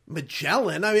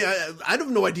Magellan. I mean, I have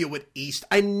no idea what east.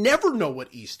 I never know what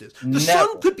east is. The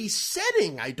sun could be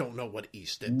setting. I don't know what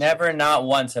east is. Never, not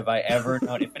once have I ever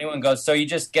known. If anyone goes, so you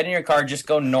just get in your car, just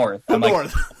go north. I'm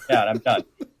north. Like, I'm done.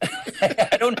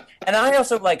 I don't. And I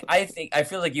also I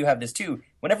feel like you have this too.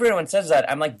 Whenever anyone says that,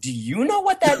 I'm like, do you know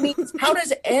what that means? How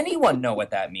does anyone know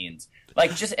what that means?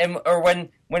 Like or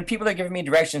when people are giving me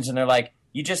directions and they're like,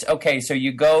 so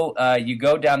you go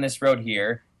down this road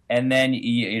here. And then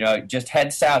you just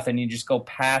head south, and you just go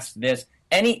past this.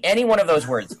 Any one of those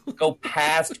words, go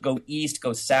past, go east,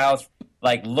 go south.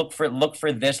 Like look for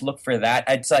this, look for that.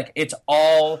 It's like it's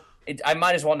all. I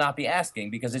might as well not be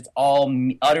asking because it's all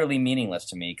utterly meaningless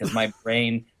to me. Because my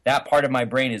brain, that part of my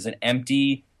brain, is an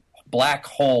empty black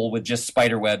hole with just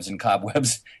spider webs and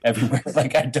cobwebs everywhere.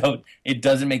 Like it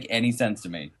doesn't make any sense to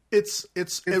me. It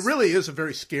really is a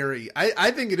very scary.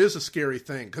 I think it is a scary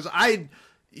thing because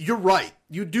you're right.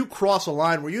 You do cross a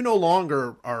line where you no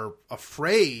longer are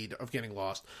afraid of getting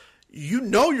lost. You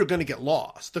know you're going to get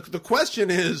lost. The question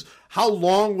is, how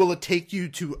long will it take you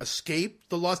to escape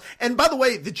the loss? And by the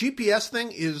way, the GPS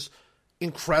thing is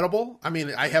incredible. I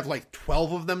mean, I have like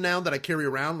 12 of them now that I carry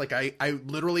around. Like I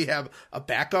literally have a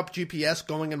backup GPS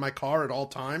going in my car at all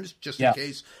times, just in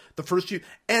case the first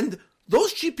and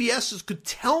those GPSs could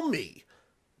tell me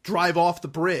drive off the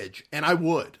bridge, and I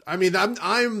would. I mean,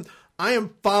 I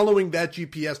am following that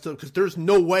GPS because there's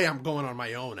no way I'm going on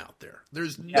my own out there.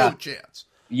 There's no chance.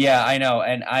 Yeah, I know.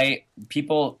 And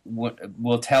people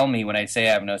will tell me when I say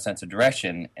I have no sense of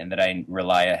direction and that I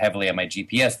rely heavily on my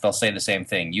GPS, they'll say the same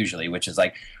thing usually, which is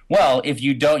like, well, if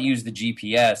you don't use the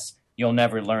GPS, you'll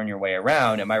never learn your way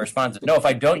around. And my response is, no, if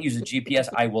I don't use the GPS,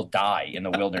 I will die in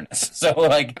the wilderness. So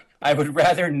like, I would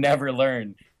rather never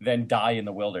learn than die in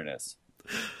the wilderness.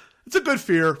 It's a good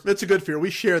fear.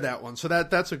 We share that one. So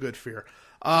that's a good fear.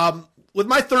 With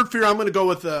my third fear, I'm going to go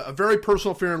with a very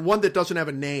personal fear and one that doesn't have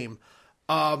a name.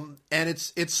 And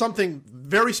it's something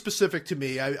very specific to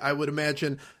me. I would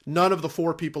imagine none of the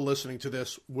four people listening to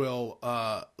this will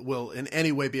in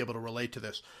any way be able to relate to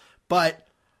this. But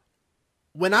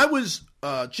when I was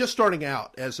just starting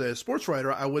out as a sports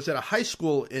writer, I was at a high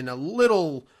school in a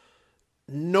little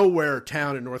nowhere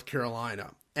town in North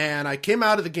Carolina. And I came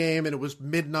out of the game, and it was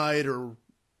midnight or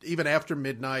even after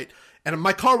midnight, and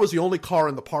my car was the only car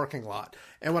in the parking lot.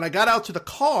 And when I got out to the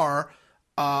car,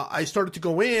 I started to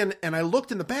go in, and I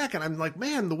looked in the back, and I'm like,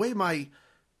 man, the way my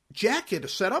jacket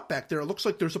is set up back there, it looks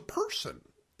like there's a person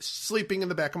sleeping in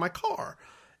the back of my car.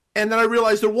 And then I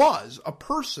realized there was a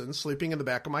person sleeping in the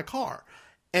back of my car.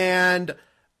 And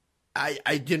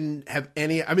I didn't have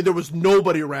any, I mean, there was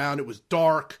nobody around. It was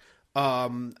dark.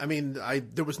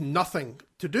 There was nothing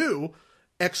to do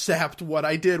except what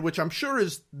I did, which I'm sure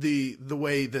is the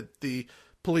way that the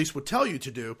police would tell you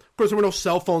to do. Of course, there were no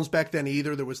cell phones back then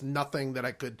either. There was nothing that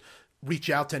I could reach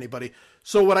out to anybody.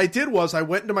 So what I did was I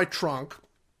went into my trunk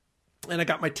and I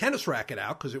got my tennis racket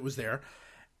out because it was there.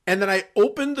 And then I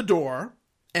opened the door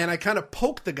and I kind of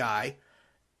poked the guy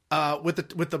with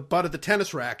the butt of the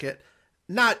tennis racket.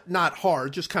 Not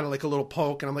hard, just kind of like a little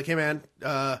poke. And I'm like, hey man,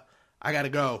 I gotta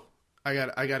go. I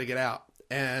gotta get out.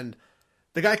 And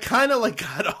the guy kind of like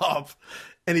got up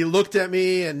and he looked at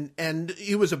me and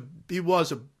he was a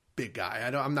big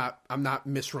guy. I'm not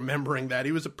misremembering that.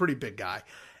 He was a pretty big guy.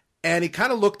 And he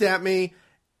kind of looked at me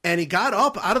and he got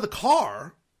up out of the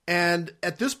car. And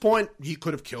at this point he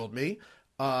could have killed me.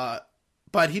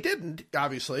 But he didn't,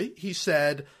 obviously. He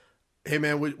said, hey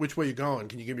man, which way you going?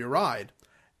 Can you give me a ride?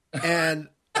 And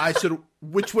I said,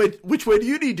 which way do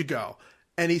you need to go?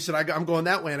 And he said, I'm going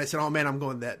that way. And I said, oh man, I'm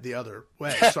going the other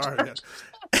way. Sorry.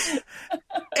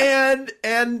 and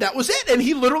that was it. And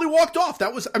he literally walked off.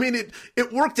 That was, I mean,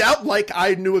 it worked out like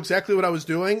I knew exactly what I was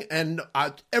doing. And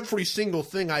every single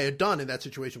thing I had done in that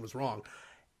situation was wrong.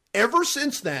 ever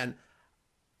since then,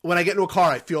 when I get into a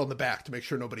car, I feel in the back to make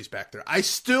sure nobody's back there. I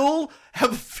still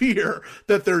have a fear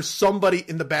that there's somebody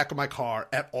in the back of my car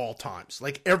at all times.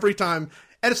 Like every time,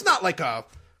 and it's not like a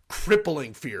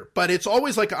crippling fear, but it's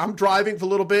always like I'm driving for a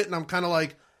little bit and I'm kind of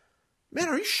like, man,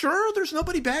 are you sure there's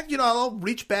nobody back? You know, I'll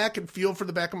reach back and feel for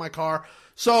the back of my car.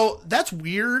 So that's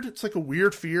weird. It's like a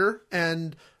weird fear.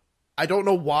 And I don't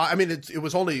know why. I mean, it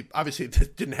was only, obviously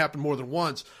it didn't happen more than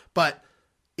once, but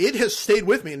it has stayed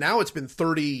with me. Now it's been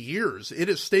 30 years. It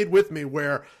has stayed with me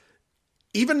where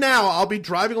even now I'll be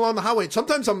driving along the highway.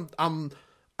 Sometimes I've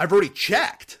already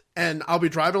checked and I'll be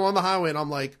driving along the highway and I'm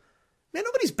like, man,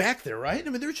 nobody's back there, right? I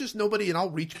mean, there's just nobody, and I'll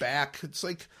reach back. It's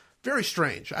like very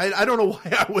strange. I don't know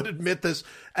why I would admit this,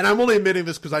 and I'm only admitting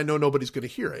this because I know nobody's going to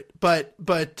hear it. But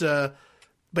yeah,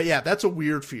 that's a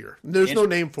weird fear. There's no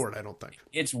name for it, I don't think.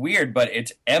 It's weird, but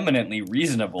it's eminently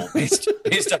reasonable based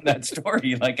on that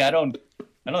story. Like I don't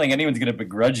think anyone's going to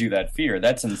begrudge you that fear.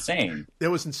 That's insane. It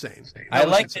was insane. I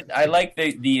like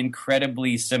the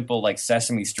incredibly simple, like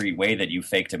Sesame Street way that you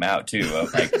faked him out too.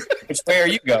 Of like, which way are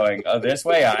you going? Oh, this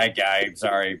way. I'm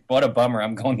sorry. What a bummer.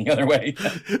 I'm going the other way.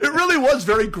 It really was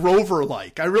very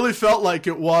Grover-like. I really felt like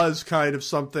it was kind of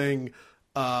something,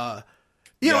 you know,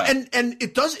 and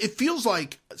it feels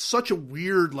like such a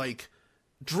weird, like,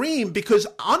 dream because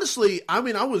honestly, I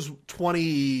mean, I was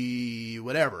 20,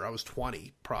 whatever. I was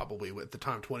 20 probably at the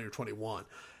time, 20 or 21.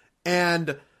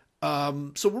 And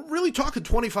so we're really talking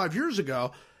 25 years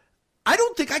ago. I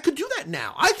don't think I could do that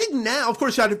now. I think now, of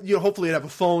course, hopefully I'd have a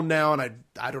phone now and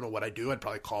I don't know what I'd do. I'd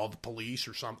probably call the police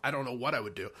or something. I don't know what I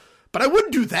would do. But I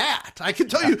wouldn't do that. I can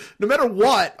tell you, no matter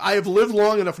what, I have lived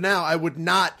long enough now, I would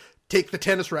not take the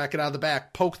tennis racket out of the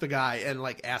back, poke the guy, and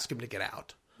like ask him to get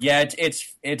out. Yeah,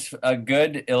 it's a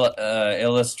good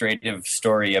illustrative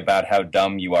story about how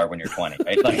dumb you are when you're 20,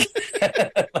 right? Like,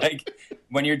 like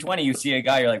when you're 20, you see a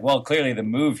guy, you're like, well, clearly the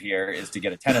move here is to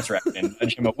get a tennis racket and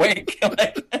punch him awake.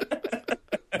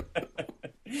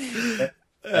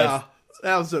 Yeah,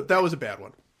 that was a bad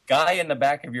one. Guy in the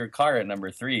back of your car at number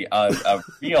 3, a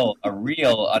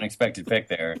real unexpected pick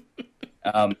there.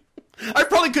 I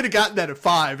probably could have gotten that at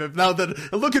 5. If now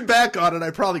that looking back on it, I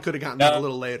probably could have gotten that a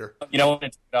little later. You know,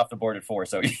 it's off the board at 4,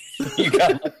 so you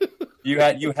had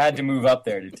to move up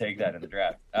there to take that in the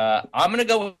draft. I'm gonna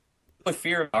go with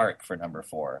Fear of the Dark for number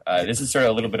 4. This is sort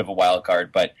of a little bit of a wild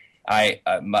card, but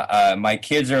my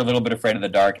kids are a little bit afraid of the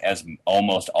dark, as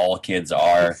almost all kids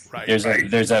are. Right,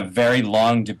 there's a very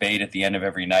long debate at the end of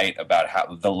every night about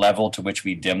how the level to which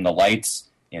we dim the lights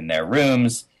in their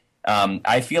rooms.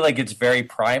 I feel like it's very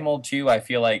primal, too. I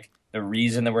feel like the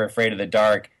reason that we're afraid of the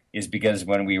dark is because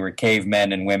when we were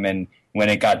cavemen and women, when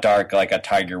it got dark, like a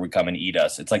tiger would come and eat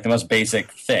us. It's like the most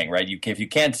basic thing, right? If you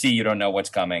can't see, you don't know what's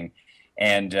coming.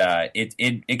 And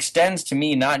it extends to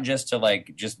me not just to,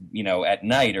 like, just, you know, at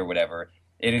night or whatever.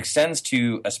 It extends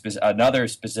to another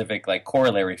specific, like,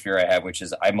 corollary fear I have, which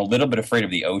is I'm a little bit afraid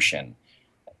of the ocean.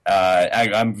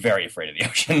 I'm very afraid of the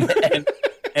ocean.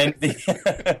 I'm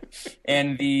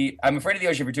afraid of the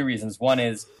ocean for 2 reasons. One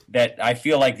is that I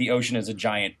feel like the ocean is a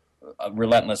giant,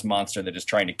 relentless monster that is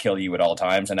trying to kill you at all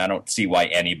times, and I don't see why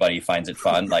anybody finds it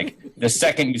fun. Like, the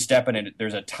second you step in it,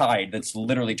 there's a tide that's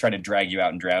literally trying to drag you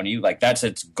out and drown you. Like, that's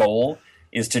its goal,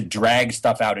 is to drag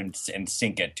stuff out and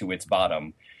sink it to its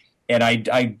bottom. And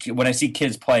I when I see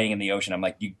kids playing in the ocean, I'm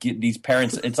like, you get these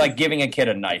parents. It's like giving a kid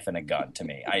a knife and a gun to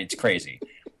me. It's crazy.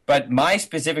 But my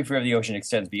specific fear of the ocean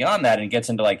extends beyond that and gets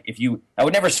into, like, I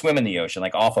would never swim in the ocean,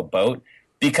 like off a boat,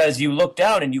 because you look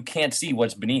down and you can't see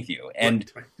what's beneath you. And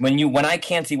when I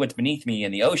can't see what's beneath me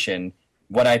in the ocean,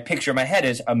 what I picture in my head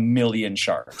is a million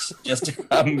sharks. Just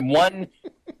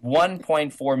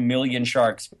 1.4 million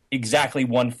sharks, exactly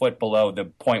 1 foot below the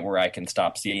point where I can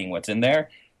stop seeing what's in there.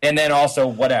 And then also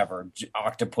whatever,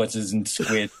 octopuses and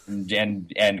squids and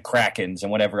krakens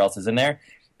and whatever else is in there.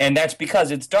 And that's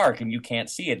because it's dark and you can't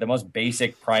see it. The most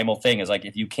basic primal thing is, like,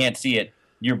 if you can't see it,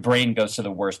 your brain goes to the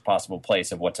worst possible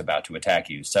place of what's about to attack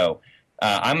you. So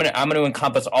I'm gonna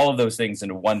encompass all of those things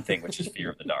into one thing, which is fear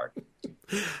of the dark.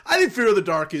 I think fear of the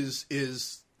dark is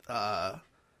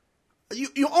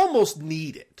you almost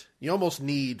need it. You almost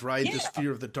need, right, this fear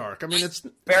of the dark. I mean, it's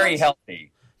very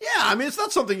healthy. Yeah, I mean, it's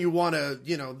not something you want to,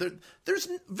 you know, there's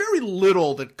very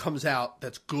little that comes out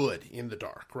that's good in the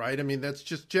dark, right? I mean, that's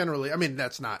just generally, I mean,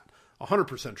 that's not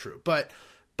 100% true, but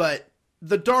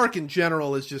the dark in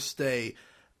general is just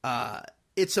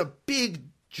it's a big,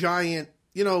 giant,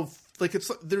 you know, like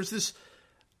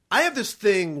I have this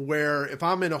thing where if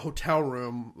I'm in a hotel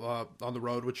room on the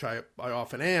road, which I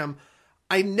often am,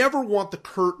 I never want the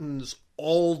curtains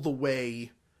all the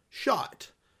way shut.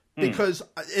 Because,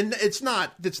 and it's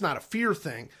not a fear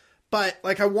thing, But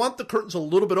like I want the curtains a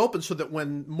little bit open so that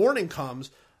when morning comes,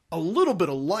 a little bit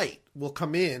of light will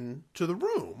come in to the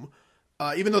room,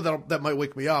 even though that might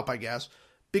wake me up, I guess,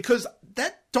 because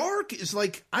that dark is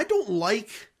like I don't like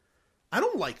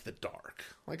the dark.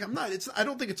 Like I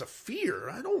don't think it's a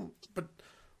fear. But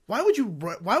why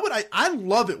would I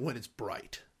love it when it's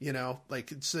bright, you know?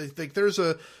 Like it's like there's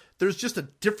just a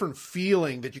different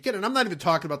feeling that you get. And I'm not even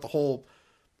talking about the whole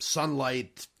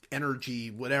sunlight,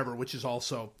 energy, whatever, which is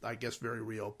also, I guess, very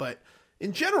real. But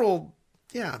in general,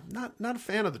 yeah, not a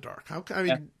fan of the dark.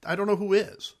 I don't know who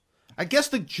is. I guess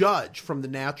the judge from The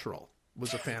Natural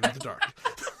was a fan of the dark.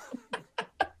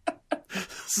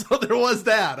 So there was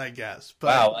that, I guess. But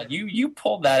wow, you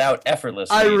pulled that out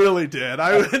effortlessly. I really did.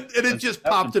 And it just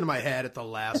popped into my head at the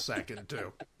last second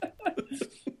too.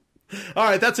 All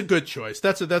right, that's a good choice.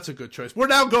 That's a good choice. We're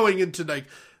now going into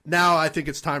now I think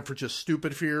it's time for just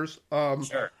stupid fears.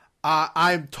 Sure.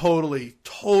 I'm totally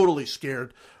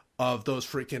scared of those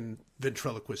freaking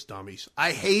ventriloquist dummies.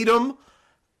 I hate them.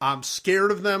 I'm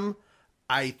scared of them.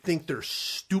 I think they're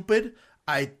stupid.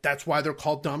 That's why they're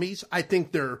called dummies. I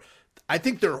think they're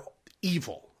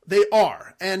evil. They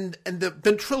are. And the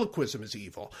ventriloquism is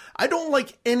evil. I don't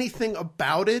like anything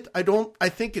about it. I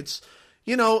think it's,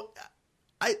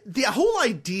 the whole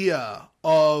idea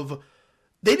of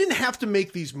they didn't have to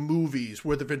make these movies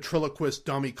where the ventriloquist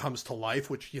dummy comes to life,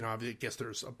 which, I guess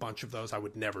there's a bunch of those. I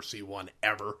would never see one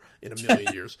ever in a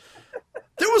million years.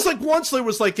 There was a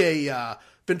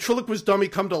ventriloquist dummy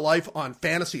come to life on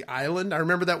Fantasy Island. I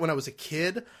remember that when I was a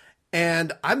kid,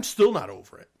 and I'm still not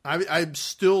over it. I'm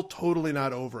still totally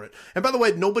not over it. And by the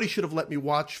way, nobody should have let me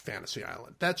watch Fantasy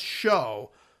Island. That show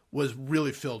was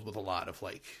really filled with a lot of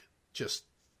just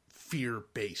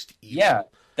fear-based evil. Yeah,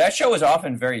 that show was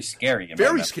often very scary.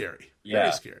 Very scary. Yeah.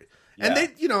 Very scary. And they,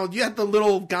 you had the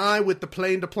little guy with the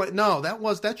plane to plane. No,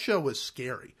 that show was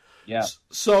scary. Yeah.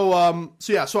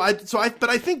 But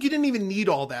I think you didn't even need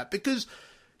all that because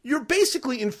you're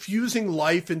basically infusing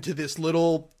life into this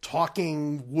little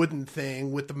talking wooden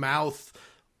thing with the mouth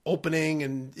opening,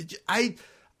 and I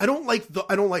don't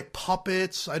like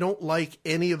puppets. I don't like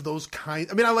any of those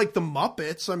kinds. I mean, I like the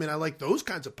Muppets. I mean, I like those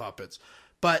kinds of puppets,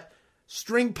 but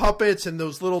string puppets and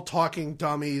those little talking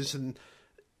dummies, and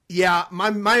yeah,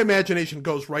 my imagination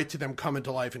goes right to them coming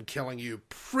to life and killing you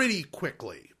pretty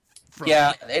quickly.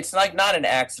 Yeah, it's not an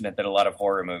accident that a lot of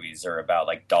horror movies are about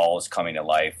dolls coming to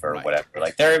life or whatever.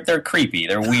 They're creepy,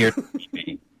 they're weird,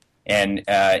 creepy, and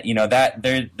that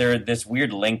they're this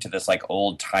weird link to this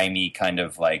old timey kind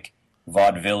of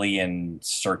vaudevillian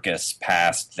circus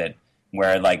past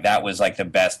where that was the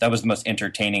best, that was the most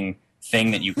entertaining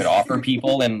thing that you could offer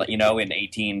people in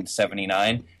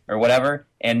 1879 or whatever,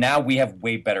 and now we have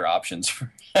way better options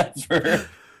for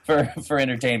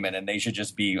entertainment, and they should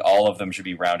just be, all of them should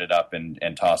be rounded up and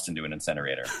tossed into an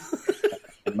incinerator.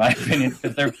 In my opinion,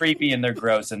 because they're creepy and they're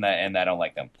gross, and I don't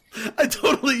like them. I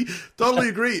totally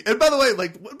agree. And by the way,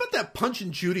 what about that Punch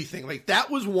and Judy thing? That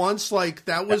was once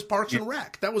that was Parks and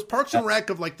Rec. That was Parks and Rec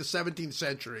of the 17th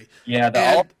century. Yeah,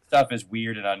 all stuff is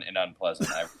weird and unpleasant.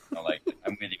 I don't like it.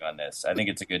 I'm with you on this. I think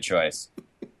it's a good choice.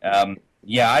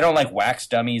 Yeah, I don't like wax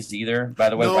dummies either. By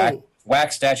the way, no.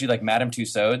 wax statue like Madame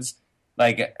Tussauds.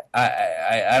 I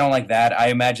don't like that. I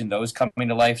imagine those coming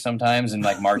to life sometimes and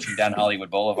marching down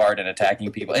Hollywood Boulevard and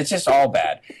attacking people. It's just all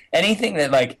bad. Anything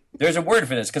that there's a word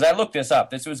for this because I looked this up.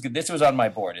 This was on my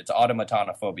board. It's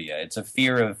automatonophobia. It's a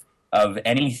fear of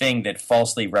anything that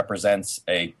falsely represents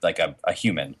a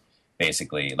human,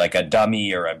 basically, like a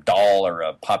dummy or a doll or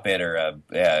a puppet or a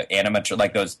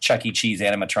animatronic, those Chuck E. Cheese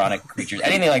animatronic creatures,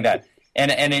 anything like that.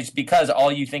 And it's because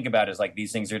all you think about is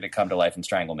these things are going to come to life and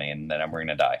strangle me, and then we're going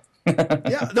to die.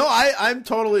 Yeah, no, I'm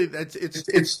totally.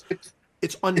 It's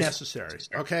unnecessary.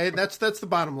 Okay, that's the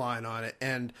bottom line on it.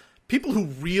 And people who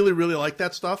really like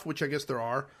that stuff, which I guess there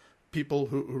are people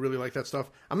who really like that stuff.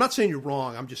 I'm not saying you're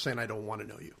wrong. I'm just saying I don't want to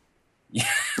know you. Yeah.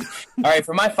 All right,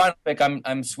 for my final pick,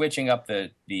 I'm switching up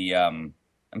I'm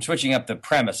switching up the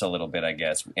premise a little bit, I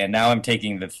guess, and now I'm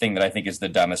taking the thing that I think is the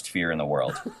dumbest fear in the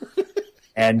world.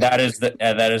 And that is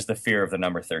the fear of the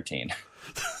number 13,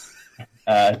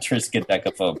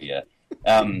 triskaidekaphobia.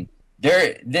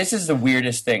 This is the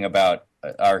weirdest thing about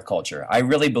our culture. I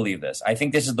really believe this. I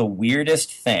think this is the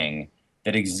weirdest thing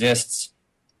that exists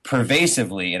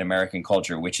pervasively in American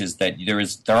culture, which is that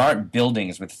there aren't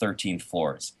buildings with 13th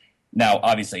floors. Now,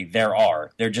 obviously, there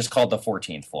are. They're just called the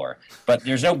 14th floor. But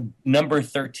there's no number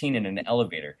 13 in an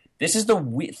elevator. This is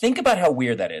think about how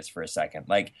weird that is for a second.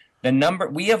 The number,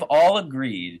 we have all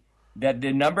agreed that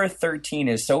the number 13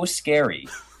 is so scary,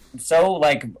 so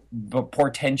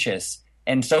portentous,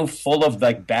 and so full of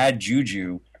bad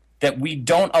juju that we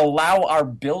don't allow our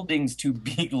buildings to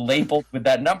be labeled with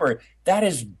that number. That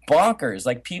is bonkers.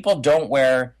 Like people don't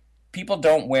wear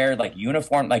like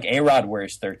uniform, like A-Rod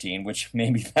wears 13, which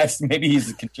maybe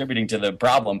he's contributing to the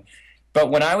problem. But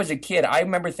when I was a kid, I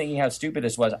remember thinking how stupid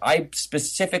this was. I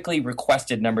specifically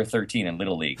requested number 13 in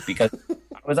Little League because I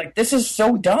was like, this is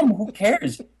so dumb. Who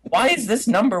cares? Why is this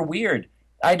number weird?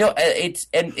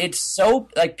 It's so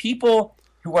like people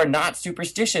who are not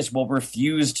superstitious will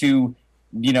refuse to,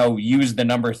 use the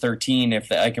number 13 if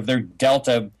they're dealt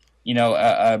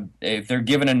if they're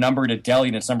given a number to Delhi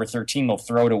and it's number 13, they'll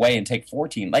throw it away and take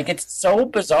 14. Like, it's so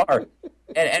bizarre.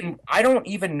 And I don't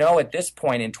even know at this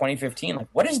point in 2015, like,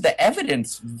 what is the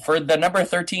evidence for the number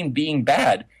 13 being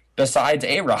bad besides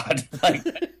A-Rod? Like,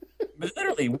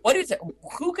 literally, what is it?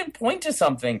 Who can point to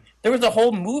something? There was a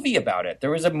whole movie about it.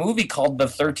 There was a movie called The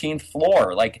 13th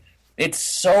Floor. Like, it's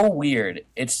so weird.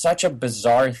 It's such a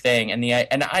bizarre thing.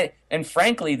 And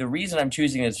frankly, the reason I'm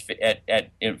choosing this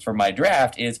for my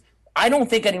draft is I don't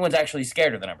think anyone's actually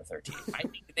scared of the number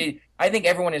 13. I think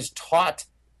everyone is taught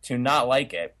to not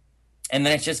like it. And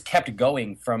then it's just kept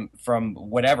going from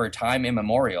whatever time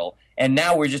immemorial. And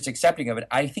now we're just accepting of it.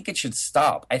 I think it should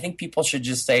stop. I think people should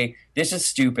just say, this is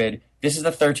stupid. This is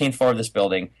the 13th floor of this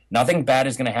building. Nothing bad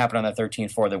is going to happen on the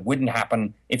 13th floor that wouldn't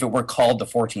happen if it were called the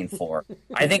 14th floor.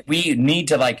 I think we need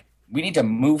to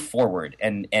move forward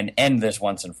and end this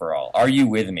once and for all. Are you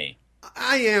with me?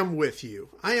 I am with you.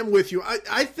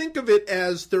 I think of it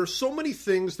as there are so many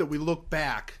things that we look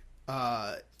back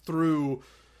through,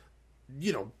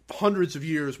 hundreds of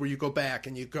years where you go back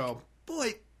and you go,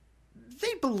 boy,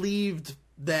 they believed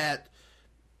that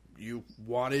you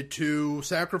wanted to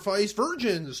sacrifice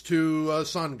virgins to a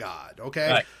sun god,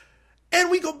 okay? Right. And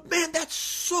we go, man, that's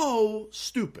so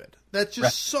stupid. That's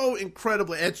just so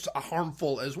incredibly, it's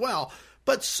harmful as well,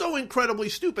 but so incredibly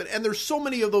stupid. And there's so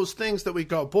many of those things that we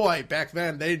go, boy, back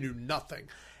then they knew nothing.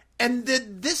 And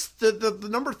the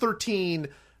number 13,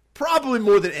 probably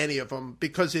more than any of them,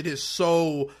 because it is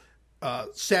so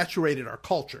saturated our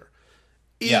culture,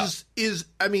 is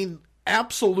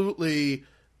absolutely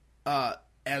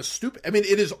as stupid. I mean,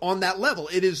 it is on that level.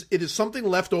 It is something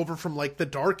left over from like the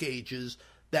Dark Ages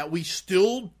that we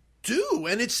still do,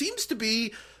 and it seems to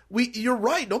be. You're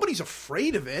right. Nobody's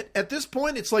afraid of it at this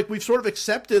point. It's like we've sort of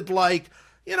accepted, like,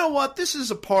 you know what? This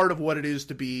is a part of what it is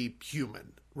to be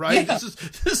human, right? Yeah.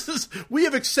 This is. We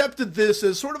have accepted this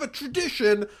as sort of a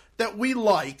tradition that we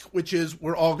like, which is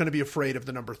we're all going to be afraid of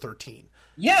the number 13.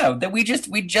 Yeah, that we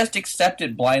just accept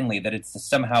it blindly that it's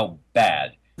somehow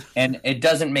bad, and it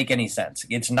doesn't make any sense.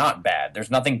 It's not bad. There's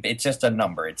nothing. It's just a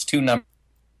number. It's two numbers.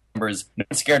 No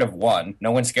one's scared of 1.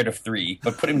 No one's scared of 3.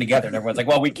 But put them together, and everyone's like,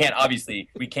 "Well, we can't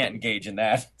engage in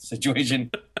that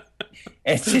situation."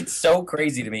 It's so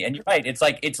crazy to me. And you're right. It's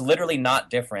like it's literally not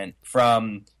different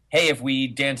from, hey, if we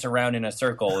dance around in a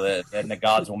circle, then the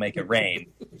gods will make it rain.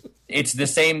 It's the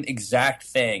same exact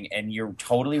thing, and you're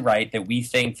totally right that we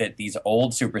think that these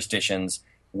old superstitions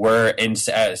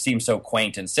seem so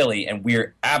quaint and silly, and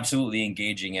we're absolutely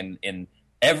engaging in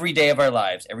every day of our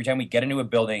lives. Every time we get into a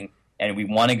building and we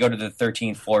want to go to the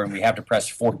 13th floor and we have to press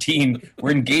 14,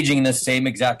 we're engaging in the same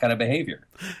exact kind of behavior.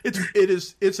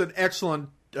 It's an excellent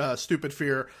stupid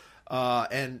fear,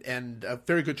 and a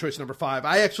very good choice, number 5.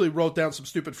 I actually wrote down some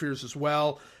stupid fears as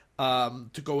well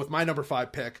to go with my number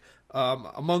 5 pick.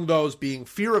 Among those being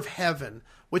fear of heaven,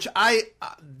 which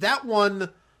that one,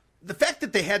 the fact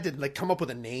that they had to like come up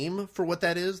with a name for what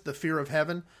that is, the fear of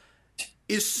heaven,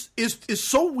 is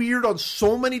so weird on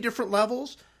so many different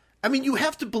levels. I mean, you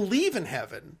have to believe in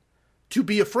heaven to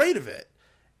be afraid of it.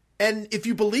 And if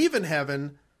you believe in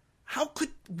heaven,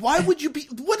 why would you be,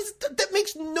 that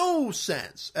makes no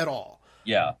sense at all.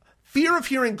 Yeah. Fear of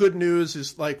hearing good news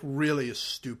is like really a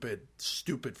stupid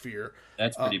fear.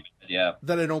 That's pretty bad, yeah.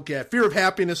 That I don't get. Fear of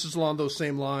happiness is along those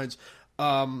same lines.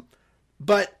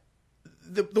 But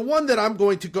the one that I'm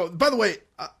going to go, by the way,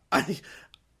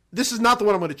 this is not the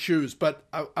one I'm going to choose, but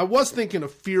I was thinking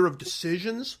of fear of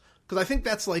decisions, because I think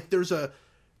that's like, there's a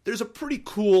pretty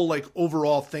cool like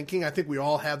overall thinking. I think we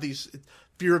all have these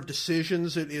fear of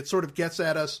decisions. It sort of gets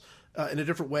at us in a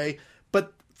different way.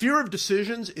 But fear of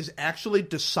decisions is actually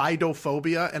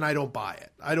decidophobia, and I don't buy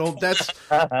it. I don't.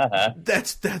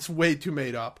 That's way too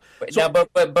made up. So, now,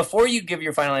 but before you give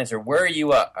your final answer, where are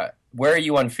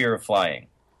you on fear of flying?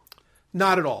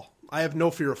 Not at all. I have no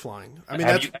fear of flying. I mean,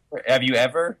 have you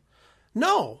ever?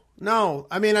 No.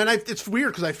 I mean, and it's weird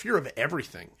because I fear of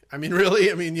everything. I mean,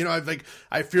 really. I mean,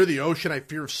 I fear the ocean. I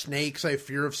fear of snakes. I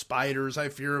fear of spiders. I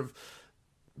fear of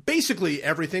basically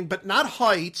everything, but not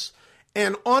heights.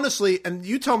 And honestly, and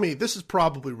you tell me, this is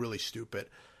probably really stupid.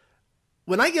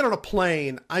 When I get on a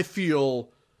plane, I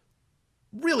feel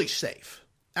really safe.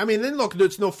 I mean, then look,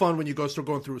 it's no fun when you start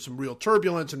going through some real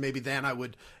turbulence, and maybe then I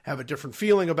would have a different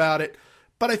feeling about it.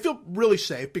 But I feel really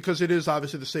safe because it is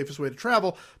obviously the safest way to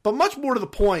travel. But much more to the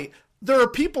point, there are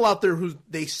people out there who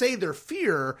they say their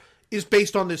fear is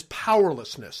based on this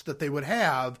powerlessness that they would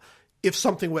have if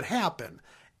something would happen.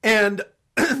 And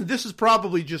this is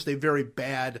probably just a very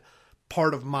bad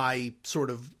part of my sort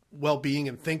of well-being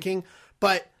and thinking.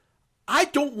 But I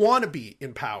don't want to be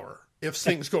in power if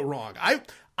things go wrong.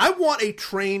 I want a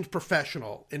trained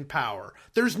professional in power.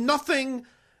 There's nothing,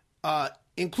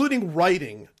 including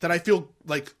writing, that I feel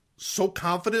like so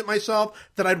confident in myself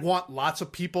that I'd want lots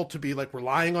of people to be like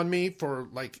relying on me for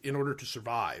like in order to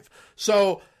survive.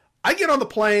 So I get on the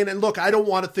plane and look, I don't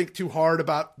want to think too hard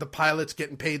about the pilots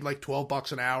getting paid like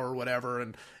 $12 an hour or whatever,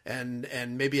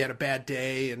 and maybe had a bad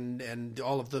day and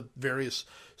all of the various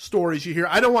stories you hear.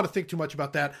 I don't want to think too much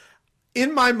about that.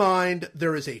 In my mind,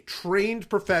 there is a trained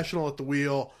professional at the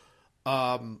wheel,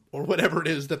 or whatever it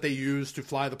is that they use to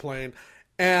fly the plane,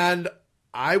 and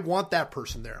I want that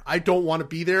person there. I don't want to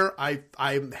be there.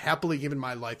 I'm happily giving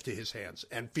my life to his hands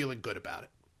and feeling good about it.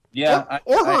 Yeah,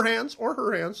 or her hands.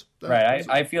 Right,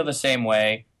 I feel the same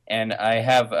way, and I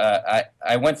have.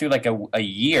 I went through like a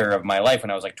year of my life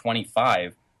when I was like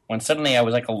 25, when suddenly I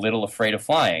was like a little afraid of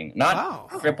flying, not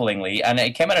cripplingly, and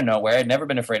it came out of nowhere. I'd never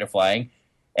been afraid of flying.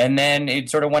 And then it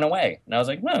sort of went away. And I was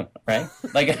like, no, right?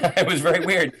 Like, it was very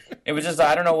weird. It was just,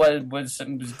 I don't know what it was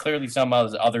clearly some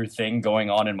other thing going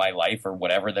on in my life or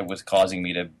whatever that was causing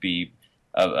me to be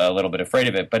a little bit afraid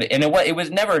of it. But it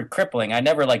was never crippling. I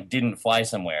never, like, didn't fly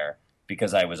somewhere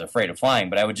because I was afraid of flying.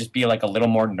 But I would just be, like, a little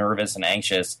more nervous and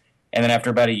anxious. And then after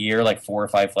about a year, like 4 or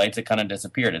 5 flights, it kind of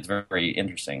disappeared. It's very, very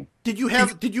interesting. Did you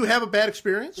have a bad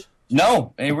experience?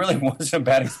 No, it really wasn't a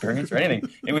bad experience or anything.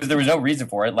 There was no reason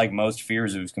for it. Like most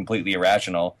fears, it was completely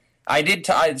irrational.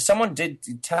 Someone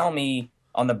did tell me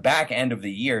on the back end of the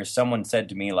year. Someone said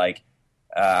to me like,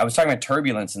 I was talking about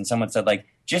turbulence, and someone said like,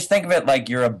 just think of it like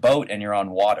you're a boat and you're on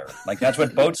water. Like that's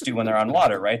what boats do when they're on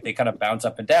water, right? They kind of bounce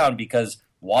up and down because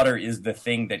water is the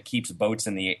thing that keeps boats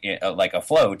like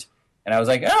afloat. And I was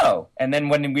like, oh. And then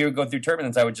when we would go through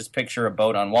turbulence, I would just picture a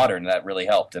boat on water, and that really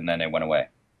helped. And then it went away.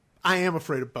 I am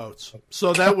afraid of boats,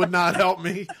 so that would not help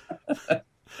me.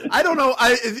 I don't know.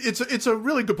 It's a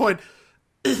really good point.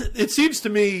 It seems to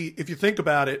me, if you think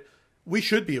about it, we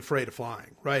should be afraid of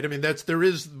flying, right? I mean, there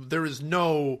is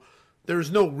no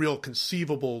real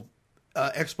conceivable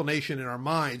explanation in our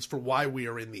minds for why we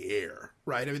are in the air,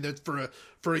 right? I mean, that's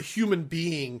for a human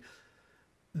being,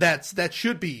 that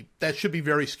should be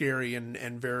very scary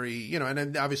and very, and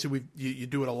then obviously you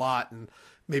do it a lot, and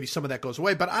maybe some of that goes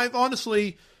away. But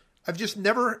I've just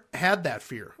never had that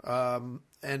fear. And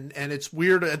it's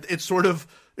weird. It's sort of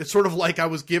like I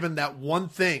was given that one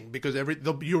thing because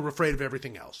you're afraid of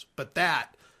everything else, but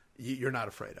that you're not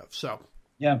afraid of. So,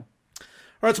 yeah. All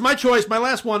right. So my choice, my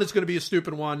last one is going to be a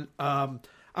stupid one. I'm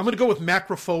going to go with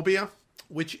macrophobia,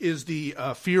 which is the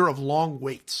fear of long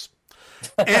waits.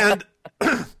 And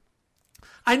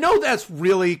I know that's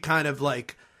really kind of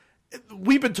like,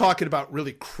 we've been talking about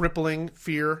really crippling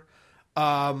fear.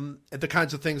 The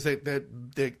kinds of things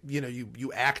that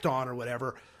you act on or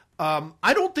whatever.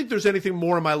 I don't think there's anything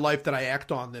more in my life that I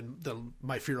act on than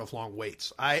my fear of long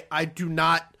waits. I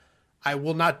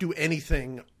will not do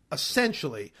anything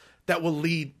essentially that will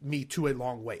lead me to a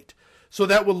long wait. So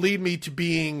that will lead me to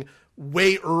being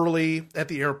way early at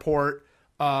the airport.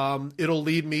 It'll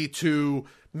lead me to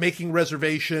making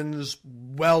reservations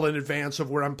well in advance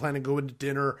of where I'm planning to go into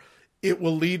dinner. It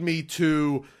will lead me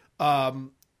to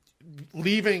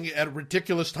leaving at a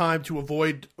ridiculous time to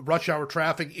avoid rush hour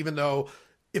traffic, even though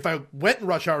if I went in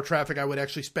rush hour traffic, I would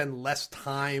actually spend less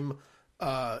time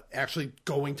actually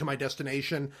going to my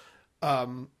destination.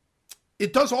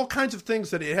 It does all kinds of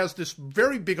things that it has this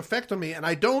very big effect on me. And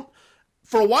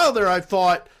for a while there, I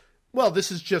thought, well,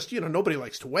 this is just, nobody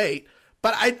likes to wait.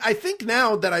 But I think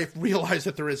now that I've realized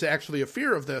that there is actually a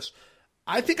fear of this,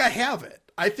 I think I have it.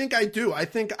 I think I do. I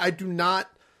think I do not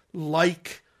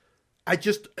like...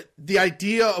 the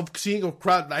idea of seeing a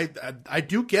crowd, I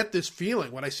do get this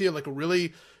feeling when I see like a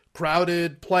really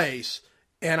crowded place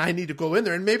and I need to go in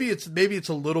there. And maybe it's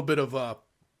a little bit of a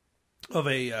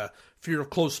fear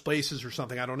of closed spaces or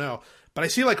something. I don't know. But I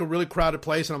see like a really crowded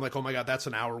place and I'm like, oh my God, that's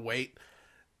an hour wait.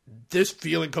 This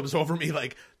feeling comes over me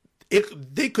like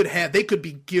they could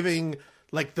be giving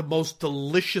like the most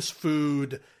delicious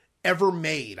food ever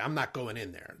made. I'm not going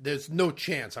in there. There's no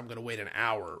chance I'm going to wait an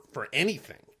hour for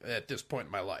anything at this point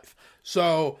in my life.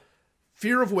 So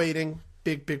fear of waiting,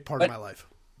 big part of my life.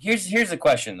 Here's the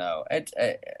question though.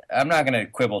 I'm not going to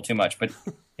quibble too much, but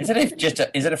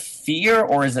Is it a fear,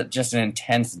 or is it just an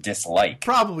intense dislike?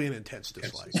 Probably an intense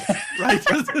dislike, right?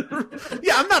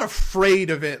 Yeah, I'm not afraid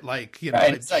of it. Like, you know,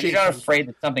 right? You're not afraid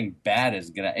that something bad is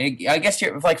gonna. I guess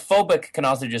you're like phobic can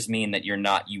also just mean that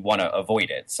you want to avoid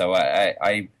it. So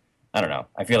I don't know.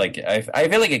 I feel like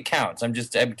it counts. I'm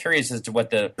curious as to what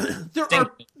the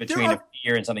distinction between a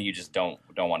fear and something you just don't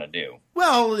want to do.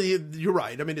 Well, you're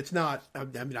right. I mean, it's not. I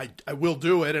mean, I will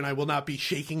do it, and I will not be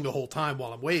shaking the whole time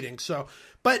while I'm waiting. So,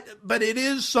 but it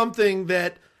is something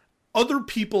that other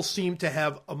people seem to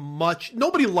have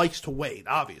nobody likes to wait,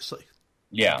 obviously.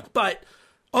 Yeah. But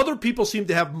other people seem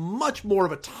to have much more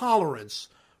of a tolerance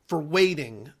for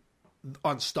waiting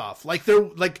on stuff. Like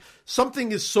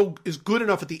something is good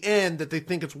enough at the end that they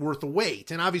think it's worth the wait.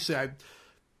 And obviously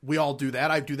we all do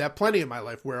that. I do that plenty in my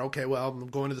life where, okay, well, I'm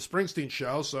going to the Springsteen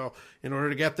show, so in order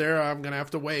to get there, I'm going to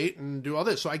have to wait and do all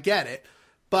this. So I get it.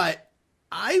 But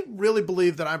I really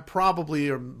believe that I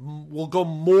probably will go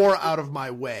more out of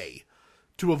my way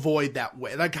to avoid that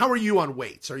wait. Like, how are you on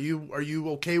waits? Are you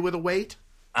okay with a wait?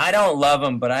 I don't love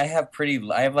them, but I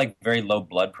have like very low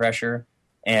blood pressure,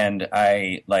 and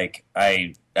I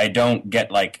don't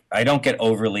get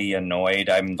overly annoyed.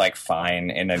 I'm like fine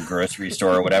in a grocery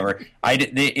store or whatever.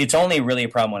 It's only really a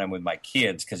problem when I'm with my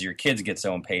kids, because your kids get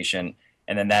so impatient,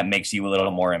 and then that makes you a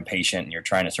little more impatient, and you're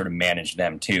trying to sort of manage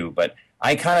them too. But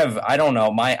I don't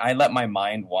know. I let my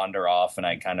mind wander off, and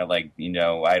I kind of like, you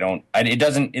know,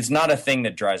 it's not a thing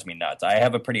that drives me nuts. I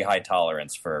have a pretty high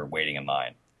tolerance for waiting in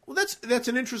line. Well, that's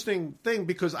an interesting thing,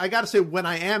 because I got to say, when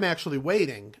I am actually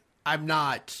waiting, I'm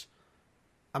not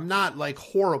like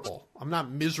horrible. I'm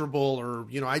not miserable, or,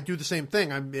 you know, I do the same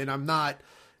thing. I'm not,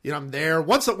 you know, I'm there.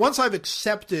 Once I've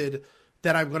accepted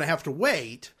that I'm going to have to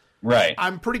wait, right,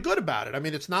 I'm pretty good about it. I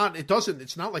mean, it's not like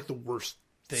the worst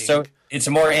thing. So it's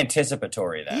more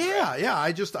anticipatory then. Yeah, right? yeah.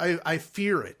 I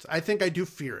fear it. I think I do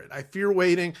fear it. I fear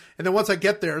waiting. And then once I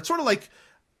get there, it's sort of like,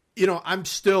 you know, I'm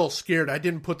still scared. I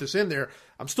didn't put this in there.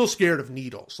 I'm still scared of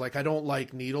needles. Like, I don't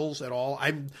like needles at all.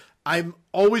 I'm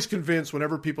always convinced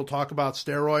whenever people talk about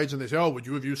steroids and they say, oh, would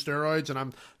you have used steroids? And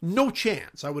I'm no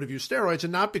chance I would have used steroids.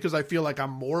 And not because I feel like I'm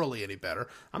morally any better.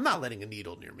 I'm not letting a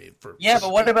needle near me. But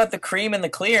what about the cream and the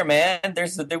clear, man?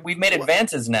 We've made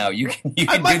advances now. You can do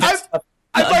this stuff.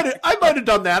 I might have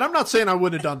done that. I'm not saying I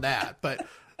wouldn't have done that, but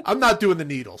I'm not doing the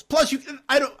needles. Plus,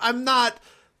 I'm not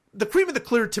the cream and the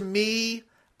clear. To me,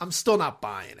 I'm still not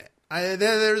buying it.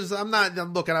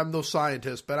 I'm no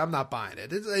scientist, but I'm not buying it.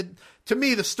 To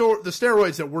me, the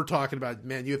steroids that we're talking about,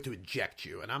 man, you have to inject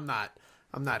you, and I'm not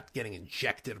getting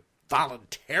injected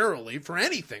voluntarily for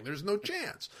anything. There's no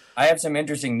chance. I have some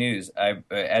interesting news.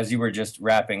 As you were just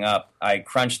wrapping up, I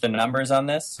crunched the numbers on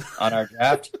our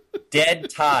draft. Dead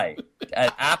tie,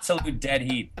 an absolute dead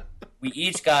heat. We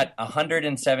each got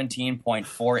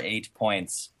 117.48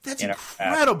 points. That's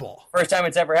incredible. First time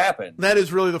it's ever happened. That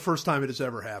is really the first time it has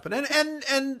ever happened.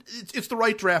 And it's the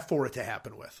right draft for it to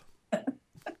happen with.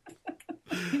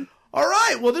 All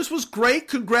right. Well, this was great.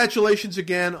 Congratulations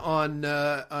again on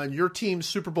your team's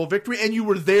Super Bowl victory. And you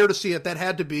were there to see it. That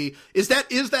had to be. Is that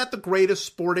the greatest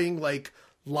sporting, like,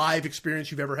 live experience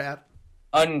you've ever had?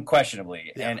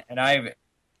 Unquestionably. Yeah. And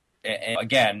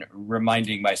again,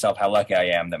 reminding myself how lucky I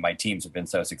am that my teams have been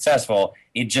so successful.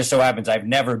 It just so happens I've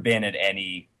never been at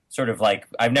any sort of like,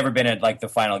 I've never been at like the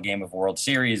final game of World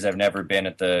Series. I've never been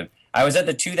I was at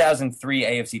the 2003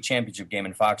 AFC Championship game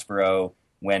in Foxborough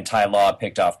when Ty Law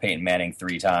picked off Peyton Manning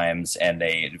 3 times and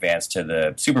they advanced to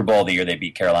the Super Bowl the year they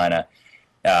beat Carolina.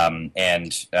 That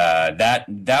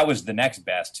was the next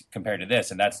best compared to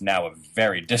this, and that's now a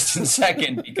very distant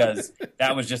second because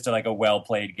that was just a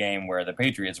well-played game where the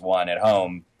Patriots won at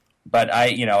home. But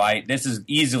this is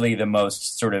easily the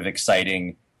most sort of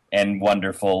exciting and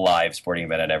wonderful live sporting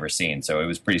event I'd ever seen, so it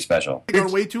was pretty special. We're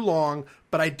going way too long,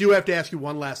 but I do have to ask you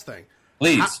one last thing.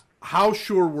 Please. How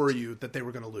sure were you that they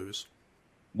were going to lose?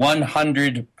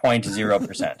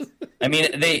 100.0%. I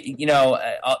mean,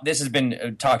 this has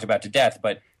been talked about to death,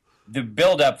 but the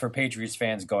build-up for Patriots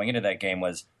fans going into that game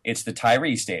was, it's the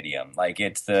Tyree Stadium. Like,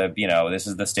 it's this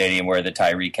is the stadium where the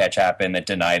Tyree catch happened that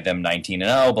denied them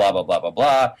 19-0, blah, blah, blah, blah,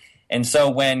 blah. And so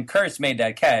when Kurtz made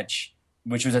that catch,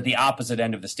 which was at the opposite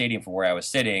end of the stadium from where I was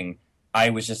sitting, I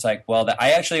was just like, well,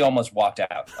 I actually almost walked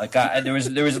out. Like, there was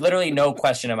literally no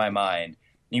question in my mind.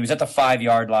 He was at the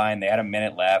 5-yard line. They had a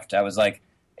minute left. I was like,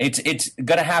 it's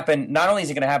going to happen. Not only is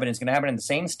it going to happen, it's going to happen in the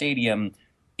same stadium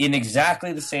in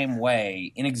exactly the same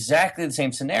way, in exactly the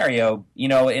same scenario.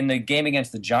 In the game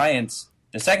against the Giants,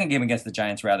 the second game against the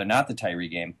Giants, rather, not the Tyree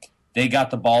game, they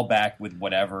got the ball back with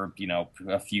whatever,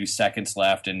 a few seconds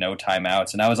left and no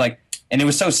timeouts. And I was like, and it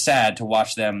was so sad to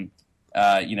watch them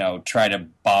try to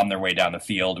bomb their way down the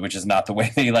field, which is not the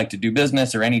way they like to do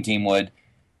business, or any team would.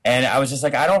 And I was just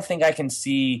like, I don't think I can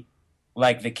see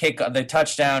like the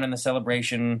touchdown and the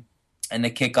celebration and the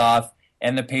kickoff,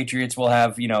 and the Patriots will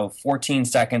have 14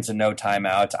 seconds and no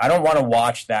timeouts. I don't want to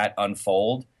watch that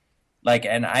unfold.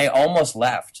 And I almost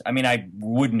left. I mean, I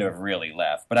wouldn't have really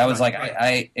left, but I was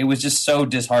it was just so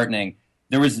disheartening.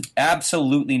 There was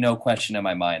absolutely no question in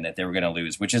my mind that they were going to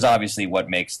lose, which is obviously what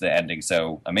makes the ending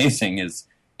so amazing. Is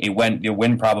the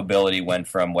win probability went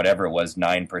from whatever it was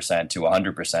 9% to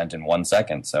 100% in 1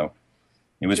 second. So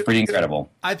it was pretty incredible.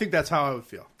 I think that's how I would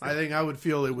feel. I think I would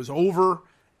feel it was over,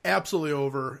 absolutely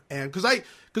over, and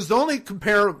because the only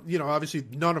obviously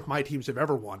none of my teams have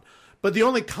ever won, but the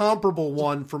only comparable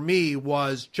one for me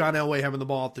was John Elway having the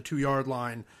ball at the 2-yard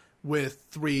line with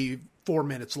 3-4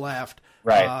 minutes left.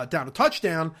 Right. Down a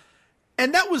touchdown,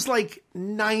 and that was like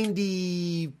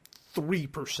 93%,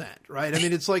 right? I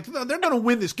mean, it's like they're going to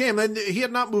win this game. And he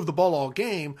had not moved the ball all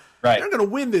game. Right. They're going to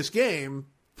win this game,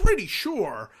 pretty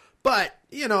sure. But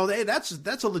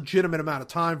that's a legitimate amount of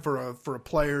time for a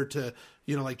player to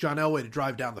like John Elway to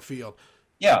drive down the field.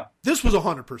 Yeah, this was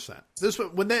 100%. This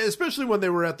especially when they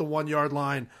were at the 1-yard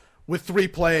line with 3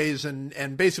 plays,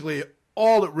 and basically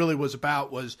all it really was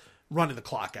about was running the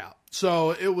clock out.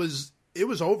 So it was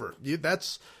over.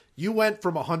 You went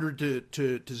from 100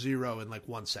 to 0 in like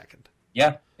 1 second.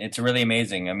 Yeah, it's really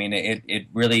amazing. I mean, it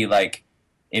really I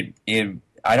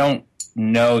don't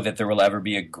know that there will ever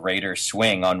be a greater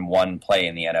swing on one play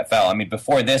in the NFL. I mean,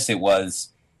 before this, it was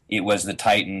the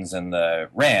Titans and the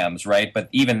Rams, right? But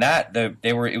even that,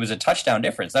 it was a touchdown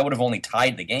difference. That would have only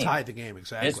tied the game. Tied the game,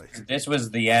 exactly. This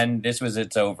was the end. This was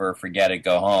it's over. Forget it.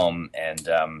 Go home. And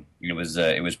it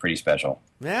was pretty special.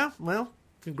 Yeah. Well,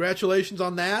 congratulations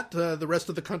on that. The rest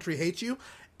of the country hates you,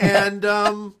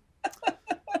 and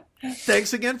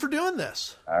thanks again for doing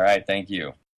this. All right. Thank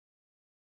you.